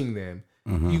teaching them,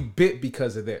 you bit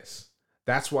because of this.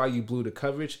 That's why you blew the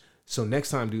coverage. So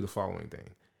next time, do the following thing.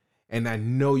 And I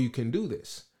know you can do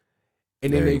this.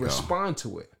 And then they respond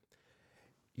to it.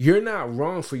 You're not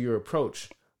wrong for your approach,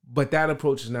 but that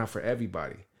approach is not for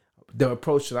everybody. The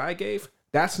approach that I gave,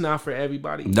 that's not for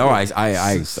everybody. No,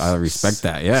 I respect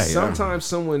that. Yeah. Sometimes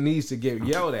someone needs to get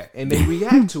yelled at, and they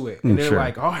react to it, and they're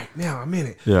like, "All right, now I'm in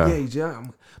it." Yeah.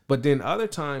 But then other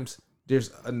times,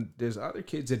 there's other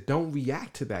kids that don't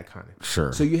react to that kind of.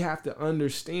 Sure. So you have to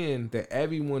understand that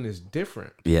everyone is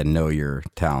different. Yeah. Know your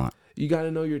talent. You got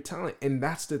to know your talent, and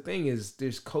that's the thing is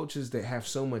there's coaches that have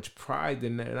so much pride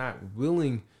that they're not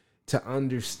willing to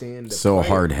understand the player.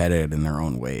 Hard-headed in their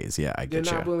own ways. Yeah, I get you.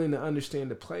 They're not willing to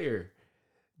understand the player.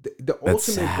 The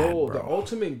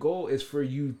ultimate goal is for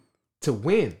you to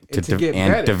win and to get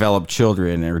better. Develop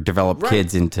children or develop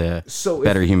kids into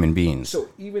better human beings. So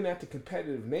even at the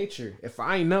competitive nature, if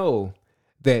I know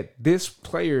that this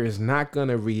player is not going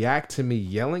to react to me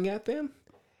yelling at them,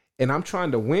 and I'm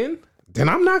trying to win, then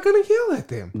I'm not going to yell at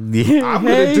them. Yeah, I'm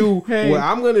going to do what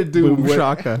I'm going to do.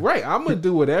 Right. I'm going to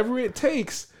do whatever it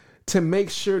takes to make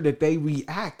sure that they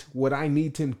react what I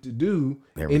need them to do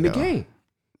in the game.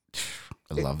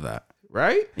 I love that.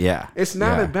 Right? Yeah. It's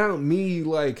not about me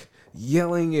like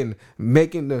yelling and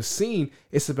making the scene.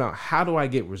 It's about how do I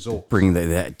get results. Bring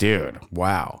that dude.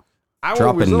 Wow.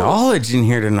 Dropping knowledge in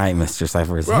here tonight, Mr.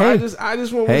 Cyphers. Bro, hey, I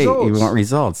just want results. You want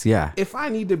results, yeah. If I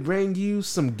need to bring you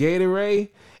some Gatorade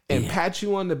and pat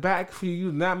you on the back for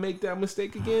you to not make that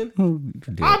mistake again,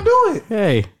 I'll do it.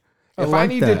 Hey, If I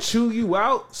need to chew you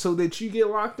out so that you get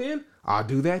locked in, I'll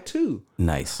do that too.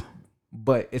 Nice.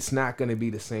 But it's not going to be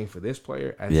the same for this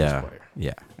player as this player.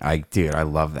 Yeah. I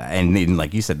love that. And then,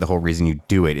 like you said, the whole reason you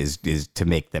do it is to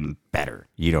make them better.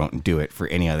 You don't do it for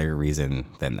any other reason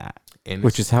than that.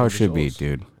 Which is how it should be,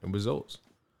 dude. And results.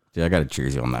 Yeah, I got to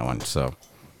cheers you on that one. So,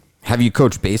 have you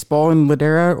coached baseball in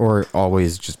Ladera or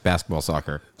always just basketball,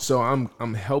 soccer? So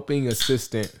I'm helping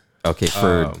assistant. Okay,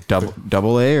 for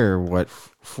double A or what?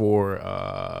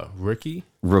 For rookie.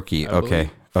 Rookie.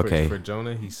 Okay. Okay. For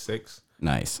Jonah, he's 6.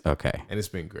 Nice. Okay. And it's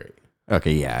been great.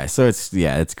 Okay. Yeah. So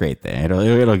it's great then.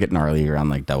 It'll get gnarly around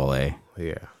like double A.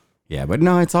 Yeah. Yeah, but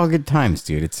no, it's all good times,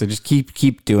 dude. So just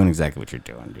keep doing exactly what you're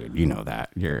doing, dude. You know that.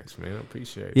 Thanks, man. I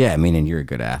appreciate it. Yeah, I mean, and you're a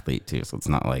good athlete too. So it's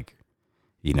not like,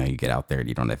 you get out there and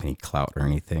you don't have any clout or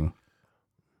anything.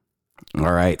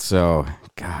 All right. So,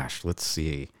 gosh, let's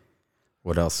see.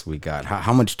 What else we got?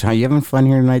 How much time? You having fun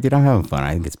here tonight, dude? I'm having fun.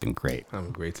 I think it's been great. I'm having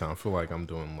a great time. I feel like I'm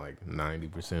doing like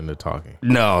 90% of the talking.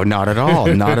 No, not at all.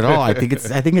 Not at all. I think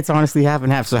it's honestly half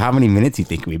and half. So how many minutes do you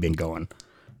think we've been going?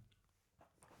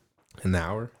 An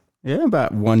hour? Yeah,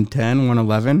 about 110,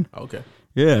 111. Okay.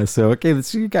 Yeah. So okay, let's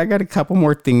see. I got a couple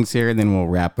more things here, and then we'll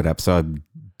wrap it up. So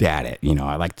dad it.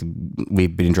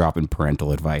 We've been dropping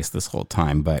parental advice this whole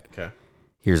time, but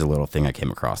here's a little thing I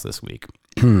came across this week.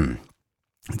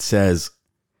 It says,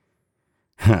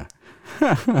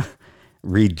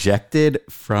 rejected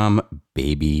from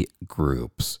baby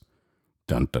groups.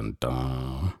 Dun, dun,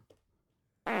 dun.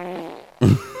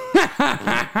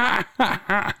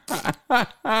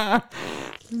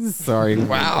 Sorry.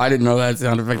 Wow. I didn't know that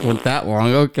sound effect went that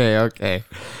long. Okay.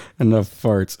 Enough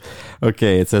farts.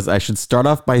 Okay. It says, I should start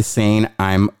off by saying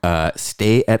I'm a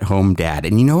stay-at-home dad.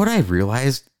 And you know what I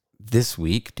realized this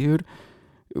week, dude?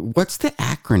 What's the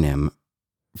acronym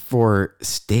for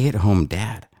stay-at-home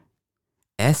dad?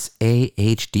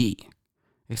 SAHD.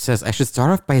 It says, I should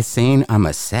start off by saying I'm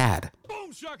a SAD.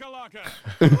 Boom shakalaka.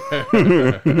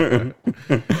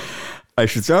 I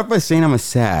should start off by saying I'm a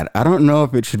SAD. I don't know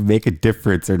if it should make a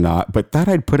difference or not, but thought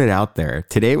I'd put it out there.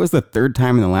 Today was the 3rd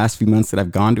time in the last few months that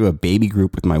I've gone to a baby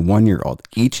group with my 1-year-old.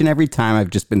 Each and every time I've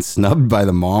just been snubbed by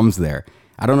the moms there.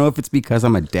 I don't know if it's because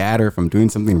I'm a dad or if I'm doing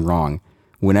something wrong.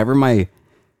 Whenever my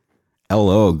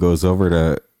LO goes over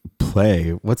to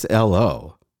play, what's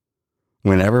LO?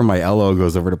 Whenever my LO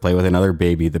goes over to play with another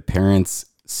baby, the parents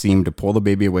seem to pull the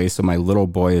baby away, so my little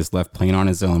boy is left playing on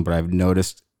his own, but I've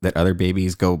noticed that other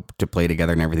babies go to play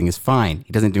together and everything is fine.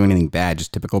 He doesn't do anything bad,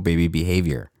 just typical baby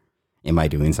behavior. Am I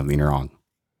doing something wrong?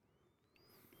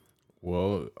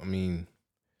 Well, I mean,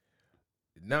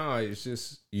 no, it's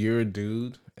just you're a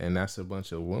dude and that's a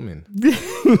bunch of women.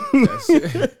 That's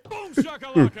it. Boom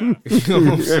shakalaka. You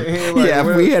know what I'm saying? Like, yeah,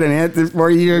 if we had an answer for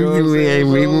you,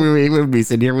 we would be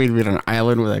sitting here. We'd be on an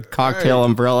island with a cocktail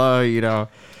umbrella,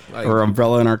 or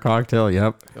umbrella in our cocktail.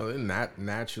 Yep. They're not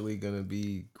naturally gonna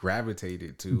be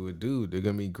gravitated to a dude. They're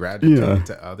gonna be gravitated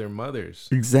to other mothers.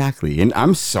 Exactly. And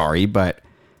I'm sorry, but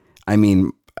I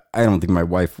mean, I don't think my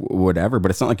wife would ever,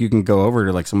 but it's not like you can go over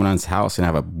to like someone else's house and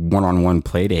have a one-on-one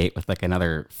play date with like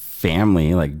another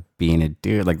family, like being a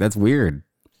dude. Like that's weird.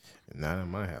 Not in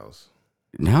my house.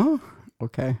 No?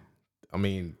 Okay. I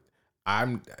mean,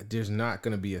 there's not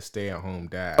going to be a stay-at-home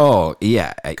dad. Oh,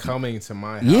 yeah. Coming to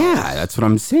my house. Yeah, that's what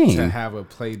I'm saying. To have a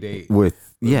play date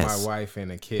with my wife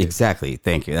and a kid. Exactly.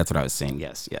 Thank you. That's what I was saying.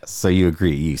 Yes. So you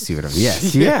agree. You see what I'm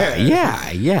saying?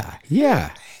 Yes.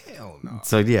 Yeah. Hell no.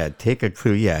 So yeah, take a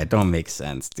clue. Yeah, it don't make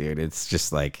sense, dude. It's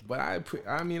just like. But I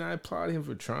applaud him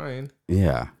for trying.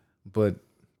 Yeah. But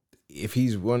if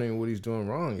he's wondering what he's doing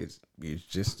wrong, it's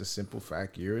just a simple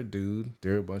fact. You're a dude.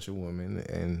 They're a bunch of women,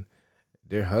 and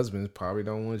their husbands probably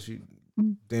don't want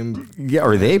them. Yeah,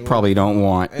 or they probably don't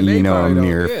want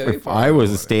near. If I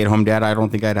was a stay-at-home dad, I don't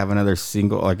think I'd have another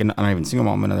single, like not even single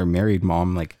mom, another married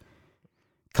mom, like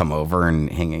come over and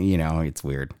hang. It's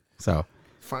weird. So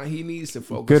fine, he needs to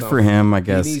focus. Good for him, I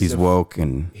guess. He's woke,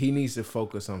 and he needs to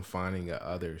focus on finding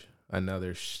another.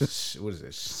 What is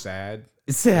it? SAD.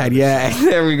 Sad, yeah.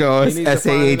 There we go.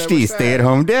 SAHD,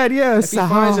 stay-at-home dad. Yeah, if he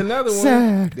finds another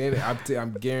one, then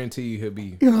I'm guarantee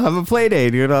you he'll have a play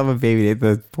date. He'll have a baby date.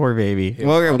 The poor baby.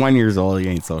 Well, at 1 year old, he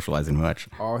ain't socializing much.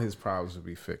 All his problems will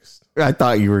be fixed. I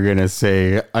thought you were gonna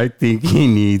say, I think he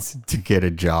needs to get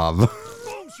a job.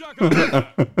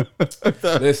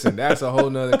 Listen, that's a whole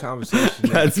nother conversation.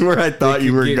 That's where I thought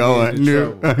you were going.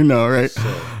 I know, right?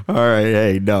 So. All right,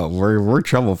 hey, no, we're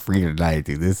trouble free tonight,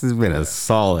 dude. This has been a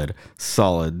solid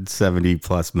 70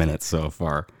 plus minutes so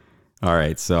far. All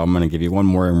right, so I'm gonna give you one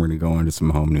more, and we're gonna go into some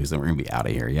home news, and we're gonna be out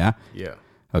of here. Yeah. Yeah.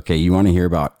 Okay, you want to hear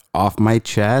about off my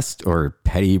chest or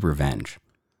petty revenge?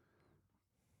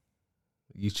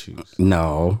 You choose.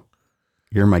 No,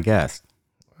 you're my guest.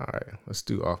 All right, let's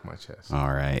do off my chest.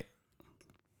 All right.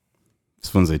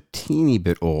 This one's a teeny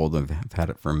bit old. I've had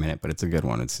it for a minute, but it's a good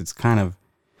one. It's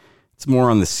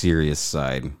more on the serious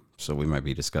side, so we might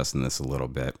be discussing this a little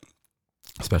bit,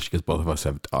 especially because both of us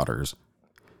have daughters.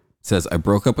 It says, I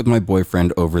broke up with my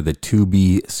boyfriend over the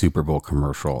 2B Super Bowl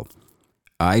commercial.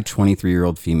 I,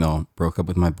 23-year-old female, broke up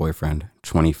with my boyfriend,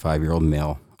 25-year-old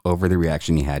male, over the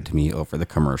reaction he had to me over the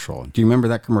commercial. Do you remember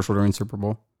that commercial during Super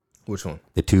Bowl? Which one?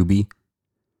 The 2B?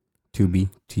 2B?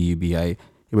 T-U-B-I.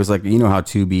 It was like, you know how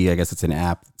 2B, I guess it's an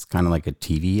app. It's kind of like a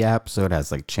TV app, so it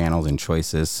has like channels and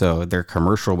choices. So their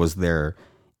commercial was their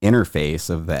interface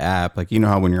of the app. Like, you know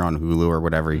how when you're on Hulu or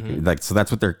whatever, like, so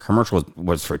that's what their commercial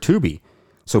was for 2B.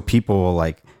 So people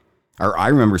like, or I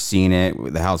remember seeing it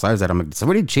with the house I was at. I'm like, did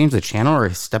somebody change the channel or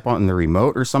step on the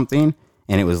remote or something?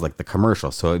 And it was like the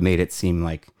commercial. So it made it seem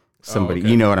like somebody,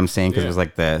 you know what I'm saying? Because it was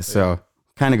like so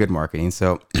kind of good marketing.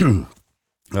 So,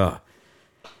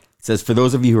 it says, for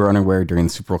those of you who are unaware, during the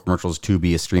Super Bowl commercials,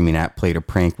 2B, a streaming app, played a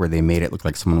prank where they made it look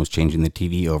like someone was changing the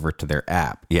TV over to their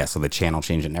app. Yeah, so the channel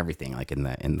changed and everything, like in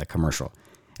the commercial.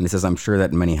 And it says, I'm sure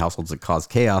that in many households it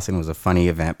caused chaos and was a funny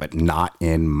event, but not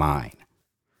in mine.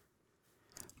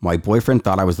 My boyfriend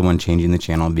thought I was the one changing the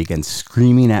channel and began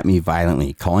screaming at me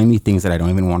violently, calling me things that I don't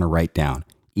even want to write down.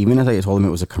 Even as I told him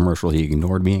it was a commercial, he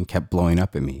ignored me and kept blowing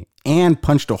up at me and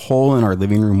punched a hole in our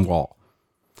living room wall.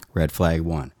 Red flag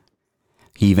 1.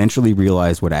 He eventually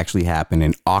realized what actually happened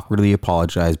and awkwardly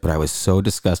apologized, but I was so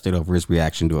disgusted over his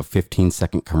reaction to a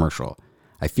 15-second commercial.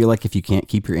 I feel like if you can't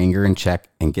keep your anger in check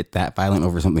and get that violent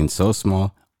over something so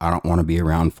small, I don't want to be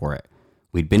around for it.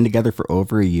 We'd been together for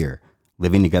over a year,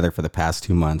 living together for the past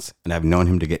 2 months, and I've known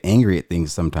him to get angry at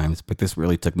things sometimes, but this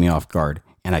really took me off guard,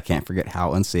 and I can't forget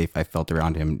how unsafe I felt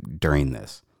around him during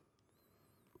this.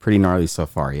 Pretty gnarly so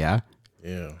far, yeah?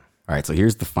 Yeah. All right, so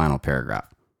here's the final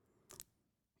paragraph.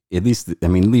 At least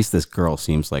this girl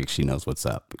seems like she knows what's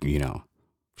up, you know.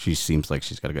 She seems like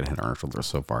she's got a good head on her shoulders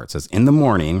so far. It says, in the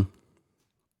morning,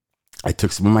 I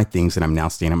took some of my things and I'm now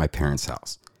staying at my parents'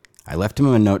 house. I left him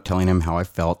a note telling him how I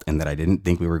felt and that I didn't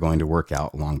think we were going to work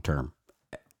out long term.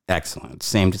 Excellent.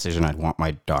 Same decision I'd want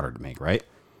my daughter to make, right?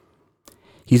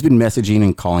 He's been messaging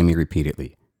and calling me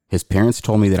repeatedly. His parents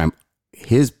told me that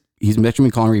he's messaging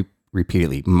me, calling me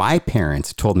repeatedly. My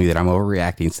parents told me that I'm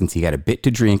overreacting since he had a bit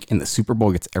to drink and the Super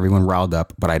Bowl gets everyone riled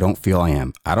up, but I don't feel I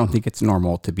am. I don't think it's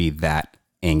normal to be that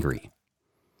angry.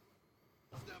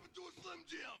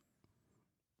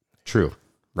 True,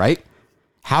 right?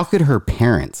 How could her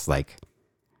parents, like,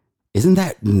 isn't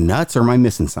that nuts, or am I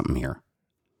missing something here?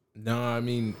 No, I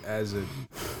mean, as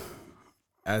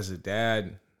a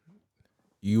dad,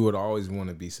 you would always want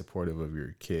to be supportive of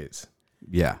your kids.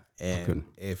 Yeah. And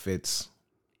if it's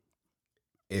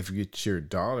your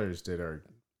daughters that are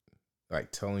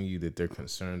like telling you that they're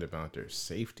concerned about their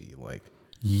safety, like,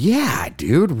 yeah,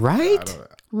 dude, right?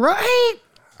 Right?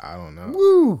 I don't know.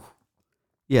 Woo.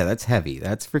 Yeah, that's heavy.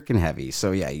 That's freaking heavy.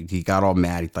 So yeah, he got all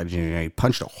mad. He thought he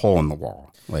punched a hole in the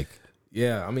wall. Like,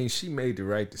 yeah, I mean, she made the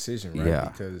right decision, right? Yeah.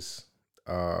 Because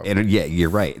and yeah, you're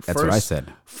right. That's what I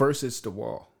said. First, it's the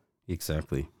wall.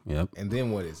 Exactly. Yep. And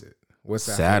then what is it? What's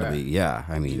that? Sadly, yeah.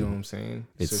 I mean, you know what I'm saying?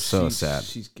 It's so sad.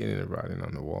 She's getting it writing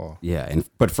on the wall. Yeah,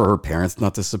 but for her parents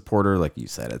not to support her, like you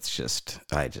said, it's just,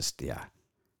 I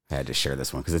had to share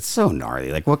this one because it's so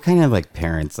gnarly. Like, what kind of like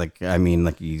parents? Like, I mean,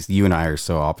 like you and I are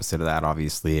so opposite of that,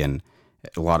 obviously, and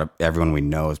a lot of everyone we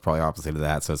know is probably opposite of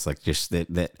that. So it's like just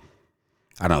that.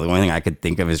 I don't know. The only thing I could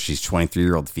think of is she's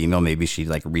 23-year-old female. Maybe she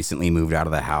like recently moved out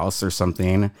of the house or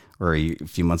something, or a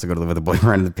few months ago to live with a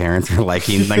boyfriend. And the parents are like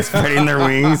spreading their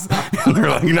wings, and they're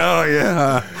like, "No,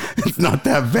 yeah, it's not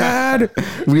that bad.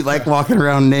 We like walking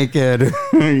around naked."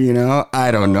 You know,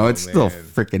 I don't know. It's still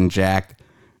freaking jacked.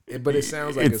 But it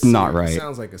sounds like it's not right. It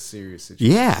sounds like a serious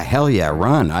situation. Yeah, hell yeah,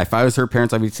 run. If I was her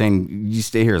parents, I'd be saying, "You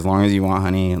stay here as long as you want,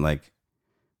 honey." Like.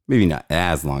 Maybe not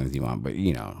as long as you want, but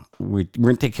you know, we're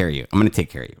gonna take care of you. I'm gonna take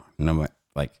care of you. And I'm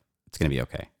like, it's gonna be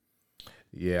okay.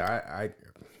 Yeah,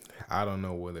 I don't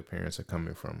know where the parents are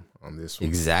coming from on this one.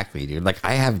 Exactly, dude. Like,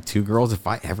 I have 2 girls. If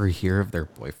I ever hear of their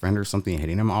boyfriend or something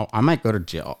hitting them, I might go to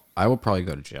jail. I will probably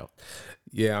go to jail.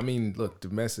 Yeah, I mean, look,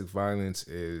 domestic violence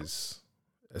is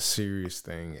a serious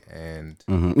thing, and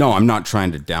no, I'm not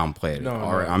trying to downplay it. No,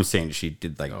 I'm saying she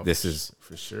did this is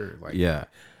for sure. Like, yeah.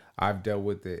 I've dealt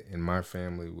with it in my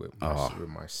family with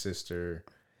my sister,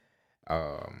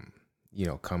 you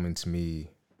know, coming to me,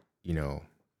 you know,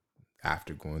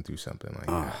 after going through something like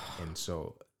that. And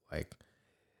so, like,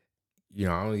 you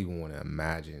know, I don't even want to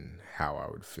imagine how I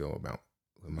would feel about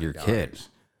with my your daughters. kid.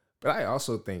 But I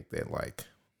also think that, like,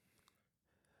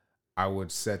 I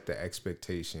would set the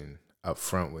expectation up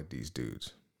front with these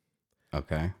dudes.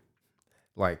 Okay.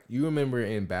 Like, you remember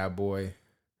in Bad Boy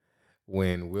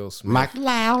when Will Smith Mike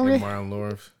Lowry and Marlon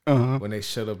Lawrence, when they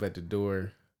showed up at the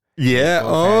door. Yeah.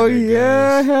 Both Oh had their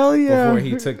yeah. guns Hell yeah. Before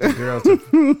he took the girl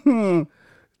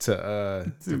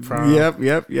to prom. Yep.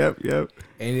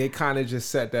 And it kind of just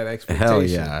set that expectation. Hell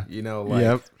yeah. You know,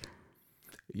 like,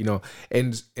 you know,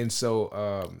 and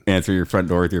so answer your front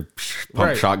door with your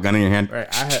pump shotgun in your hand. Right.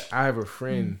 I have a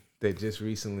friend that just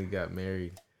recently got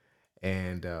married,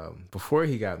 and before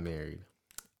he got married,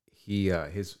 he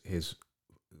his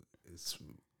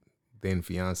then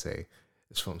fiance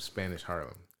is from Spanish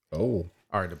Harlem. Oh.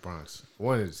 Or the Bronx.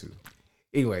 One of the two.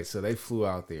 Anyway, so they flew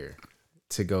out there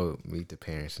to go meet the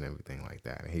parents and everything like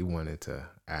that. And he wanted to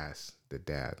ask the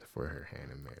dad for her hand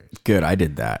in marriage. Good, I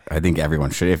did that. I think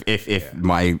everyone should. If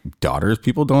my daughter's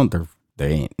people don't,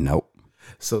 they ain't. Nope.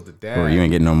 So the dad, or you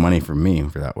ain't getting no money from me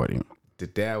for that wedding. The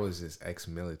dad was this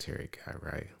ex-military guy,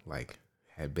 right? Like,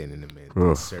 had been in the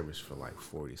military service for like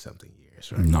 40 something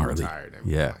years, right? Gnarly. Retired and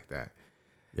everything like that.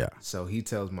 Yeah. So he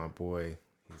tells my boy,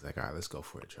 he's like, all right, let's go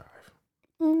for a drive.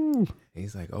 And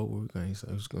he's like, oh, we're going. He's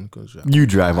like, I was going to go drive. You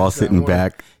drive, I'll sit in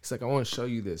back. He's like, I want to show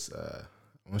you this. I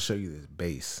want to show you this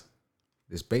base.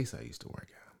 This base I used to work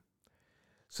at.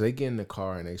 So they get in the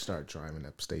car and they start driving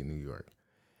upstate New York,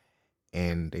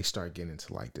 and they start getting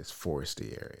into like this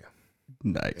foresty area.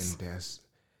 Nice. And that's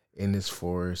in this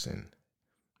forest, and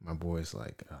my boy's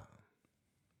like,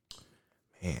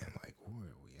 man, like, where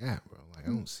are we at, bro? Like, I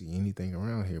don't see anything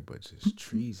around here but just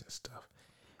trees and stuff.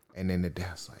 And then the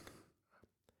dad's like,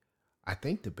 I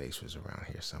think the base was around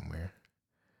here somewhere.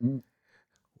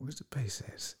 Where's the base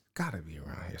at? It's gotta be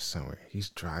around here somewhere. He's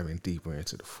driving deeper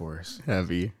into the forest.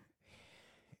 Heavy.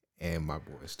 And my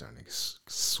boy's starting to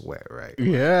sweat, right?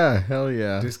 Yeah, hell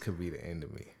yeah. This could be the end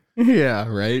of me. Yeah,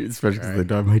 right? Especially because the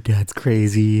dog, my dad's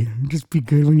crazy. Just be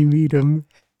good when you meet him.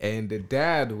 And the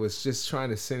dad was just trying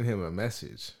to send him a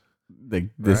message. Like,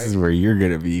 this is where you're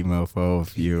going to be, mofo,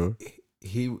 if you...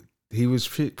 He was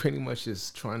pretty much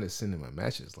just trying to send him a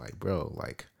message like, bro,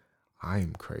 like,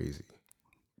 I'm crazy.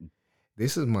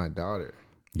 This is my daughter.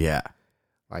 Yeah.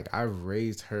 Like, I've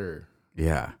raised her.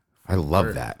 Yeah. I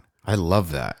love that. I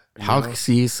love that.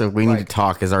 So we need to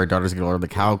talk as our daughters get older.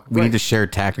 Like, how we need to share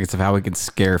tactics of how we can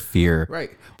scare fear.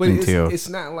 Right. But it's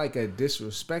not like a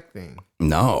disrespect thing.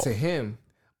 No. To him.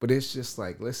 But it's just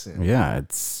like, listen. Yeah,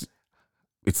 it's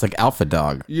like alpha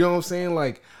dog. You know what I'm saying?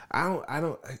 Like, I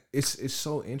don't it's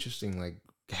so interesting, like,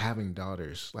 having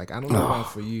daughters. Like, I don't know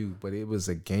about for you, but it was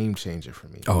a game changer for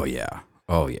me. Oh yeah.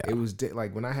 It was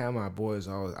like when I had my boys,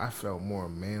 I felt more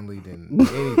manly than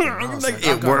anything. I was like,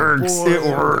 it works. It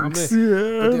works.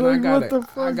 Yeah. But then I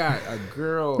got a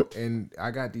girl, and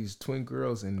I got these twin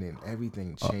girls, and then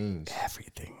everything changed.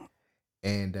 Everything.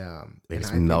 And they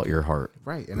just melt your heart.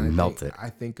 Right. And I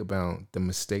think about the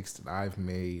mistakes that I've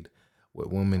made with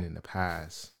women in the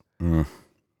past.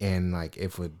 And like,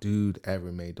 if a dude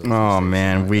ever made those mistakes,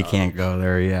 man, we can't go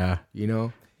there. Yeah. You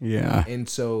know? Yeah. And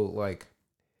so, like,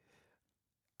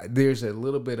 there's a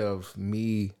little bit of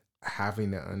me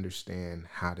having to understand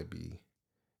how to be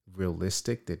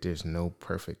realistic, that there's no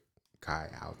perfect guy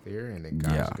out there, and that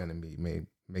guys are going to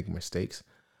make mistakes.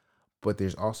 But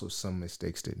there's also some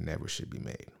mistakes that never should be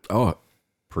made. Oh,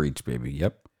 preach, baby.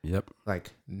 Yep.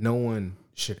 Like, no one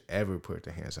should ever put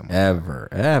their hands on my ever.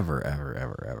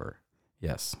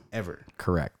 Yes. Ever.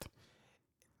 Correct.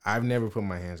 I've never put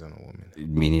my hands on a woman.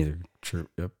 Me neither. True.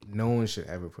 Yep. No one should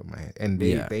ever put my hands. And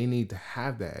they need to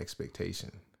have that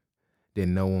expectation that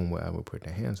no one will ever put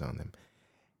their hands on them.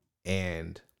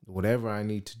 And whatever I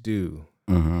need to do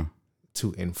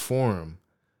to inform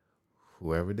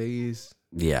whoever they is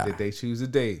that they choose to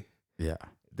date,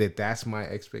 that's my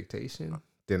expectation,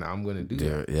 then I'm going to do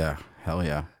that. Yeah. Hell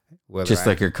yeah. Just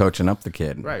like you're coaching up the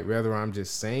kid. Right. Whether I'm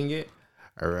just saying it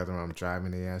or whether I'm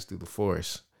driving their ass through the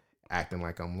forest acting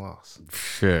like I'm lost.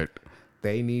 Shit.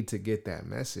 They need to get that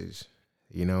message,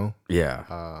 you know? Yeah.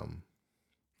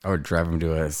 I would drive them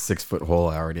to a 6-foot hole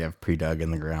I already have pre-dug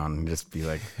in the ground and just be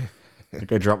like, I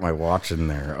think I dropped my watch in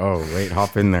there. Oh, wait,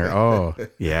 hop in there. Oh,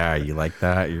 yeah, you like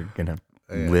that? You're going to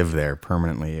live there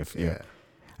permanently. If you.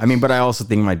 I mean, but I also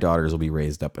think my daughters will be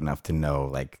raised up enough to know,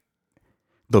 like,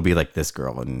 they'll be like this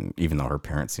girl. And even though her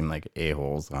parents seem like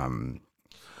a-holes,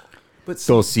 but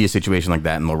they'll see a situation like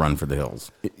that and they'll run for the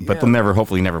hills. But they'll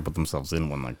hopefully never put themselves in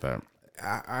one like that.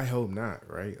 I hope not,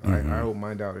 right? I hope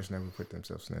my daughters never put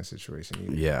themselves in that situation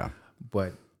either. Yeah.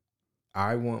 But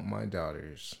I want my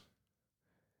daughters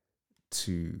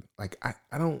to, like,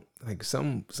 I don't, like,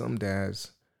 some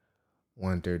dads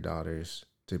want their daughters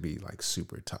to be, like,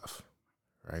 super tough,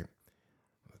 right?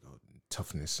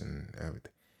 toughness and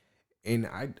everything. And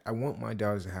I want my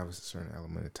daughters to have a certain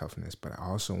element of toughness, but I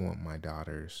also want my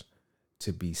daughters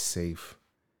to be safe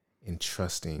and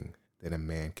trusting that a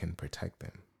man can protect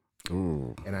them.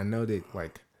 Ooh. And I know that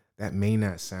like that may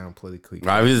not sound politically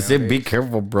correct. I was just saying, be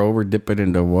careful, bro. We're dipping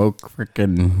into woke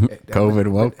freaking COVID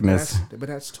wokeness. But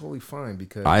that's totally fine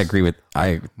because I agree with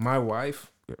my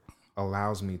wife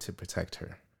allows me to protect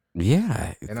her.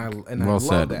 Yeah. And I well love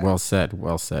said. that. Well said.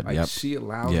 Well said. Like Yep. she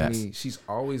allows me. She's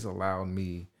always allowed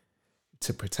me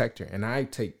to protect her, and I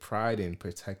take pride in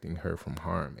protecting her from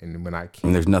harm. And when I can't,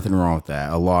 And there's nothing wrong with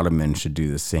that. A lot of men should do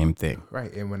the same thing.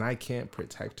 Right. And when I can't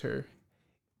protect her,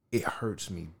 it hurts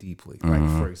me deeply. Like,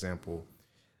 for example,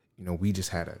 you know, we just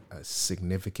had a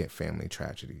significant family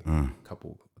tragedy a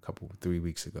couple 3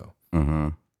 weeks ago. Mm-hmm.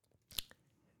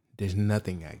 There's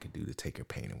nothing I could do to take her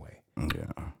pain away.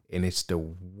 Yeah. And it's the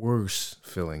worst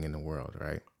feeling in the world,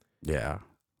 right? Yeah.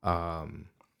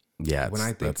 Yeah. When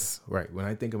I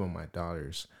think about my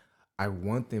daughters, I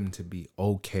want them to be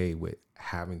okay with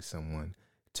having someone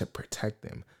to protect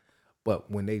them. But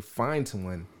when they find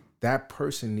someone, that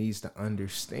person needs to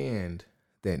understand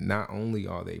that not only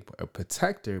are they a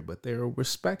protector, but they're a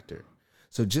respecter.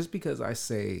 So just because I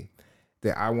say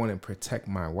that I want to protect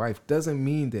my wife doesn't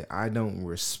mean that I don't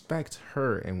respect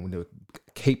her and the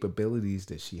capabilities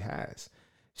that she has.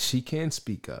 She can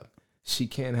speak up. She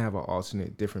can have an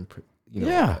alternate, different,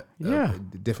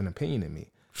 different opinion than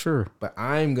me. Sure. But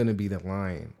I'm going to be the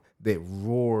lion that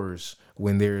roars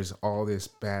when there's all this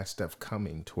bad stuff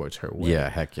coming towards her way. Yeah,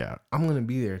 heck yeah. I'm going to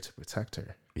be there to protect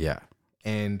her. Yeah.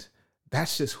 And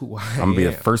that's just who I am. I'm going to be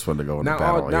the first one to go into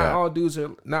battle. Not all dudes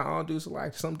are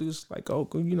like, some dudes like, oh,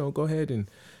 go ahead and,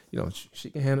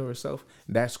 she can handle herself.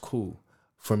 That's cool.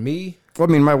 For me, well,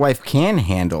 I mean, my wife can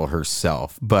handle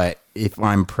herself, but if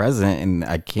I'm present and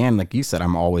I can, like you said,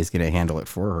 I'm always going to handle it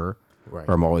for her. Right.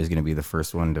 Or I'm always going to be the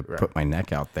first one to put my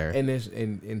neck out there.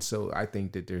 And so I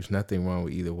think that there's nothing wrong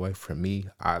with either way. For me,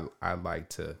 I like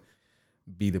to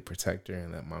be the protector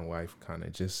and let my wife kind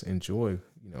of just enjoy,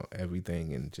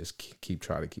 everything and just keep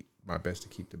my best to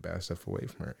keep the bad stuff away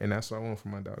from her. And that's what I want for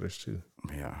my daughters too.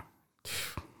 Yeah.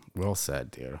 Well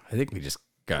said, dude. I think we just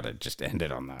got to just end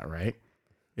it on that, right?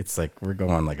 It's like we're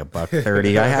going like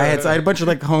 $1:30. I had a bunch of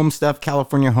like home stuff,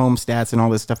 California home stats and all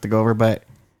this stuff to go over, but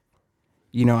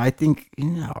I think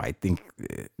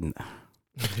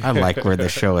I like where the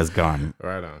show has gone.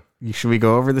 Right on. Should we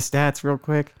go over the stats real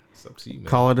quick? It's up to you, man.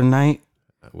 Call it a night?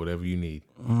 Whatever you need.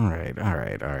 All right.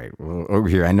 Well, over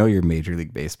here, I know you're a Major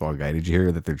League Baseball guy. Did you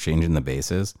hear that they're changing the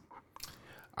bases?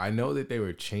 I know that they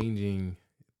were changing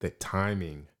the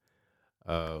timing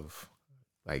of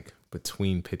like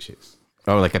between pitches.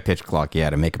 Oh, like a pitch clock,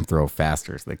 yeah, to make them throw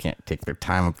faster so they can't take their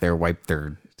time up there, wipe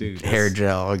their hair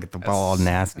gel, get the ball all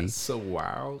nasty. That's so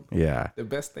wild. Yeah. The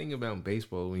best thing about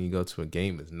baseball when you go to a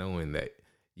game is knowing that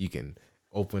you can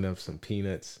open up some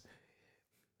peanuts,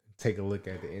 take a look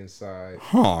at the inside.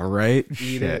 Oh, right.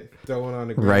 Eat it, throw it on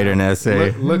the ground. Write an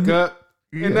essay. Look up,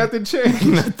 and nothing changed.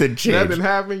 Nothing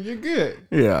happened. You're good.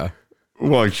 Yeah.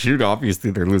 Well, shoot,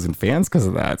 obviously they're losing fans because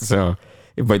of that, so...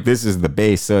 But this is the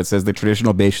base. So it says the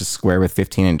traditional base is square with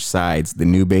 15-inch sides. The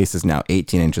new base is now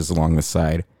 18 inches along the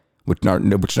side, which not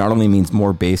only means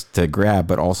more base to grab,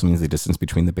 but also means the distance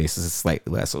between the bases is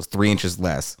slightly less. So it's 3 inches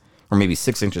less, or maybe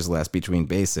 6 inches less between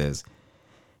bases.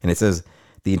 And it says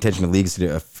the intention of the league is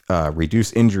to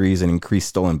reduce injuries and increase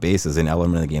stolen bases, an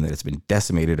element of the game that has been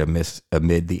decimated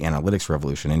amid the analytics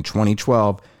revolution. In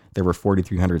 2012, there were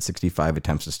 4,365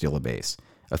 attempts to steal a base,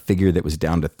 a figure that was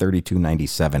down to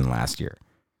 3,297 last year.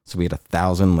 So we had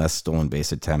 1,000 less stolen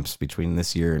base attempts between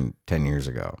this year and 10 years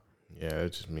ago. Yeah,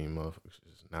 it just means motherfuckers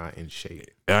is not in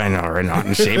shape. I know, right? Not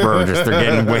in shape, or just they're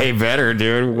getting way better,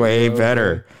 dude. Way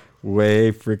better.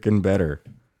 Way freaking better.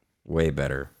 Way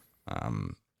better.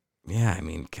 Yeah, I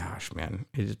mean, gosh, man,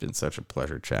 it has been such a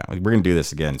pleasure chat. We're gonna do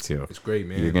this again too. It's great,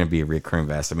 man. You're gonna be a recurring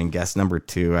guest. I mean, guest number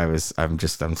 2. I'm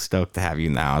stoked to have you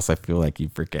in the house. I feel like you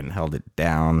freaking held it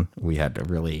down. We had a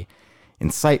really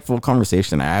insightful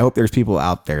conversation. I hope there's people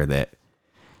out there that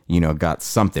got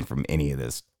something from any of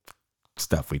this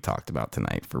stuff we talked about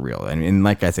tonight, for real. And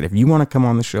like I said, if you want to come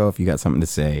on the show, if you got something to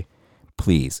say,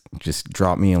 please just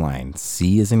drop me a line.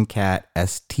 C as in cat,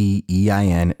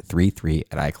 STEIN 33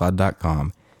 at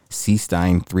iCloud.com.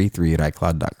 cstein33 at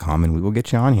iCloud.com, and we will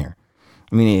get you on here.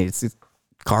 I mean, it's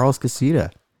Carl's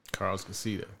Casita. Carl's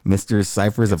Casita. Mr.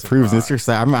 Cyphers approves.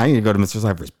 I need to go to Mr.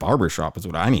 Cyphers barbershop is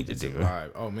what I need to do.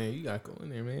 Oh man, you gotta go in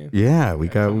there, man. Yeah, we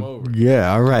got.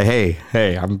 Yeah, all right.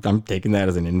 Hey, I'm taking that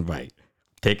as an invite.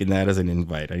 I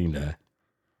need to,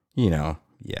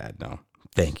 yeah, no.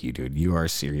 Thank you, dude. You are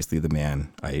seriously the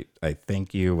man. I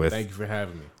thank you with. Thank you for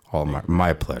having me. All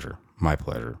my pleasure. My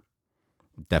pleasure.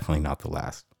 Definitely not the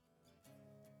last.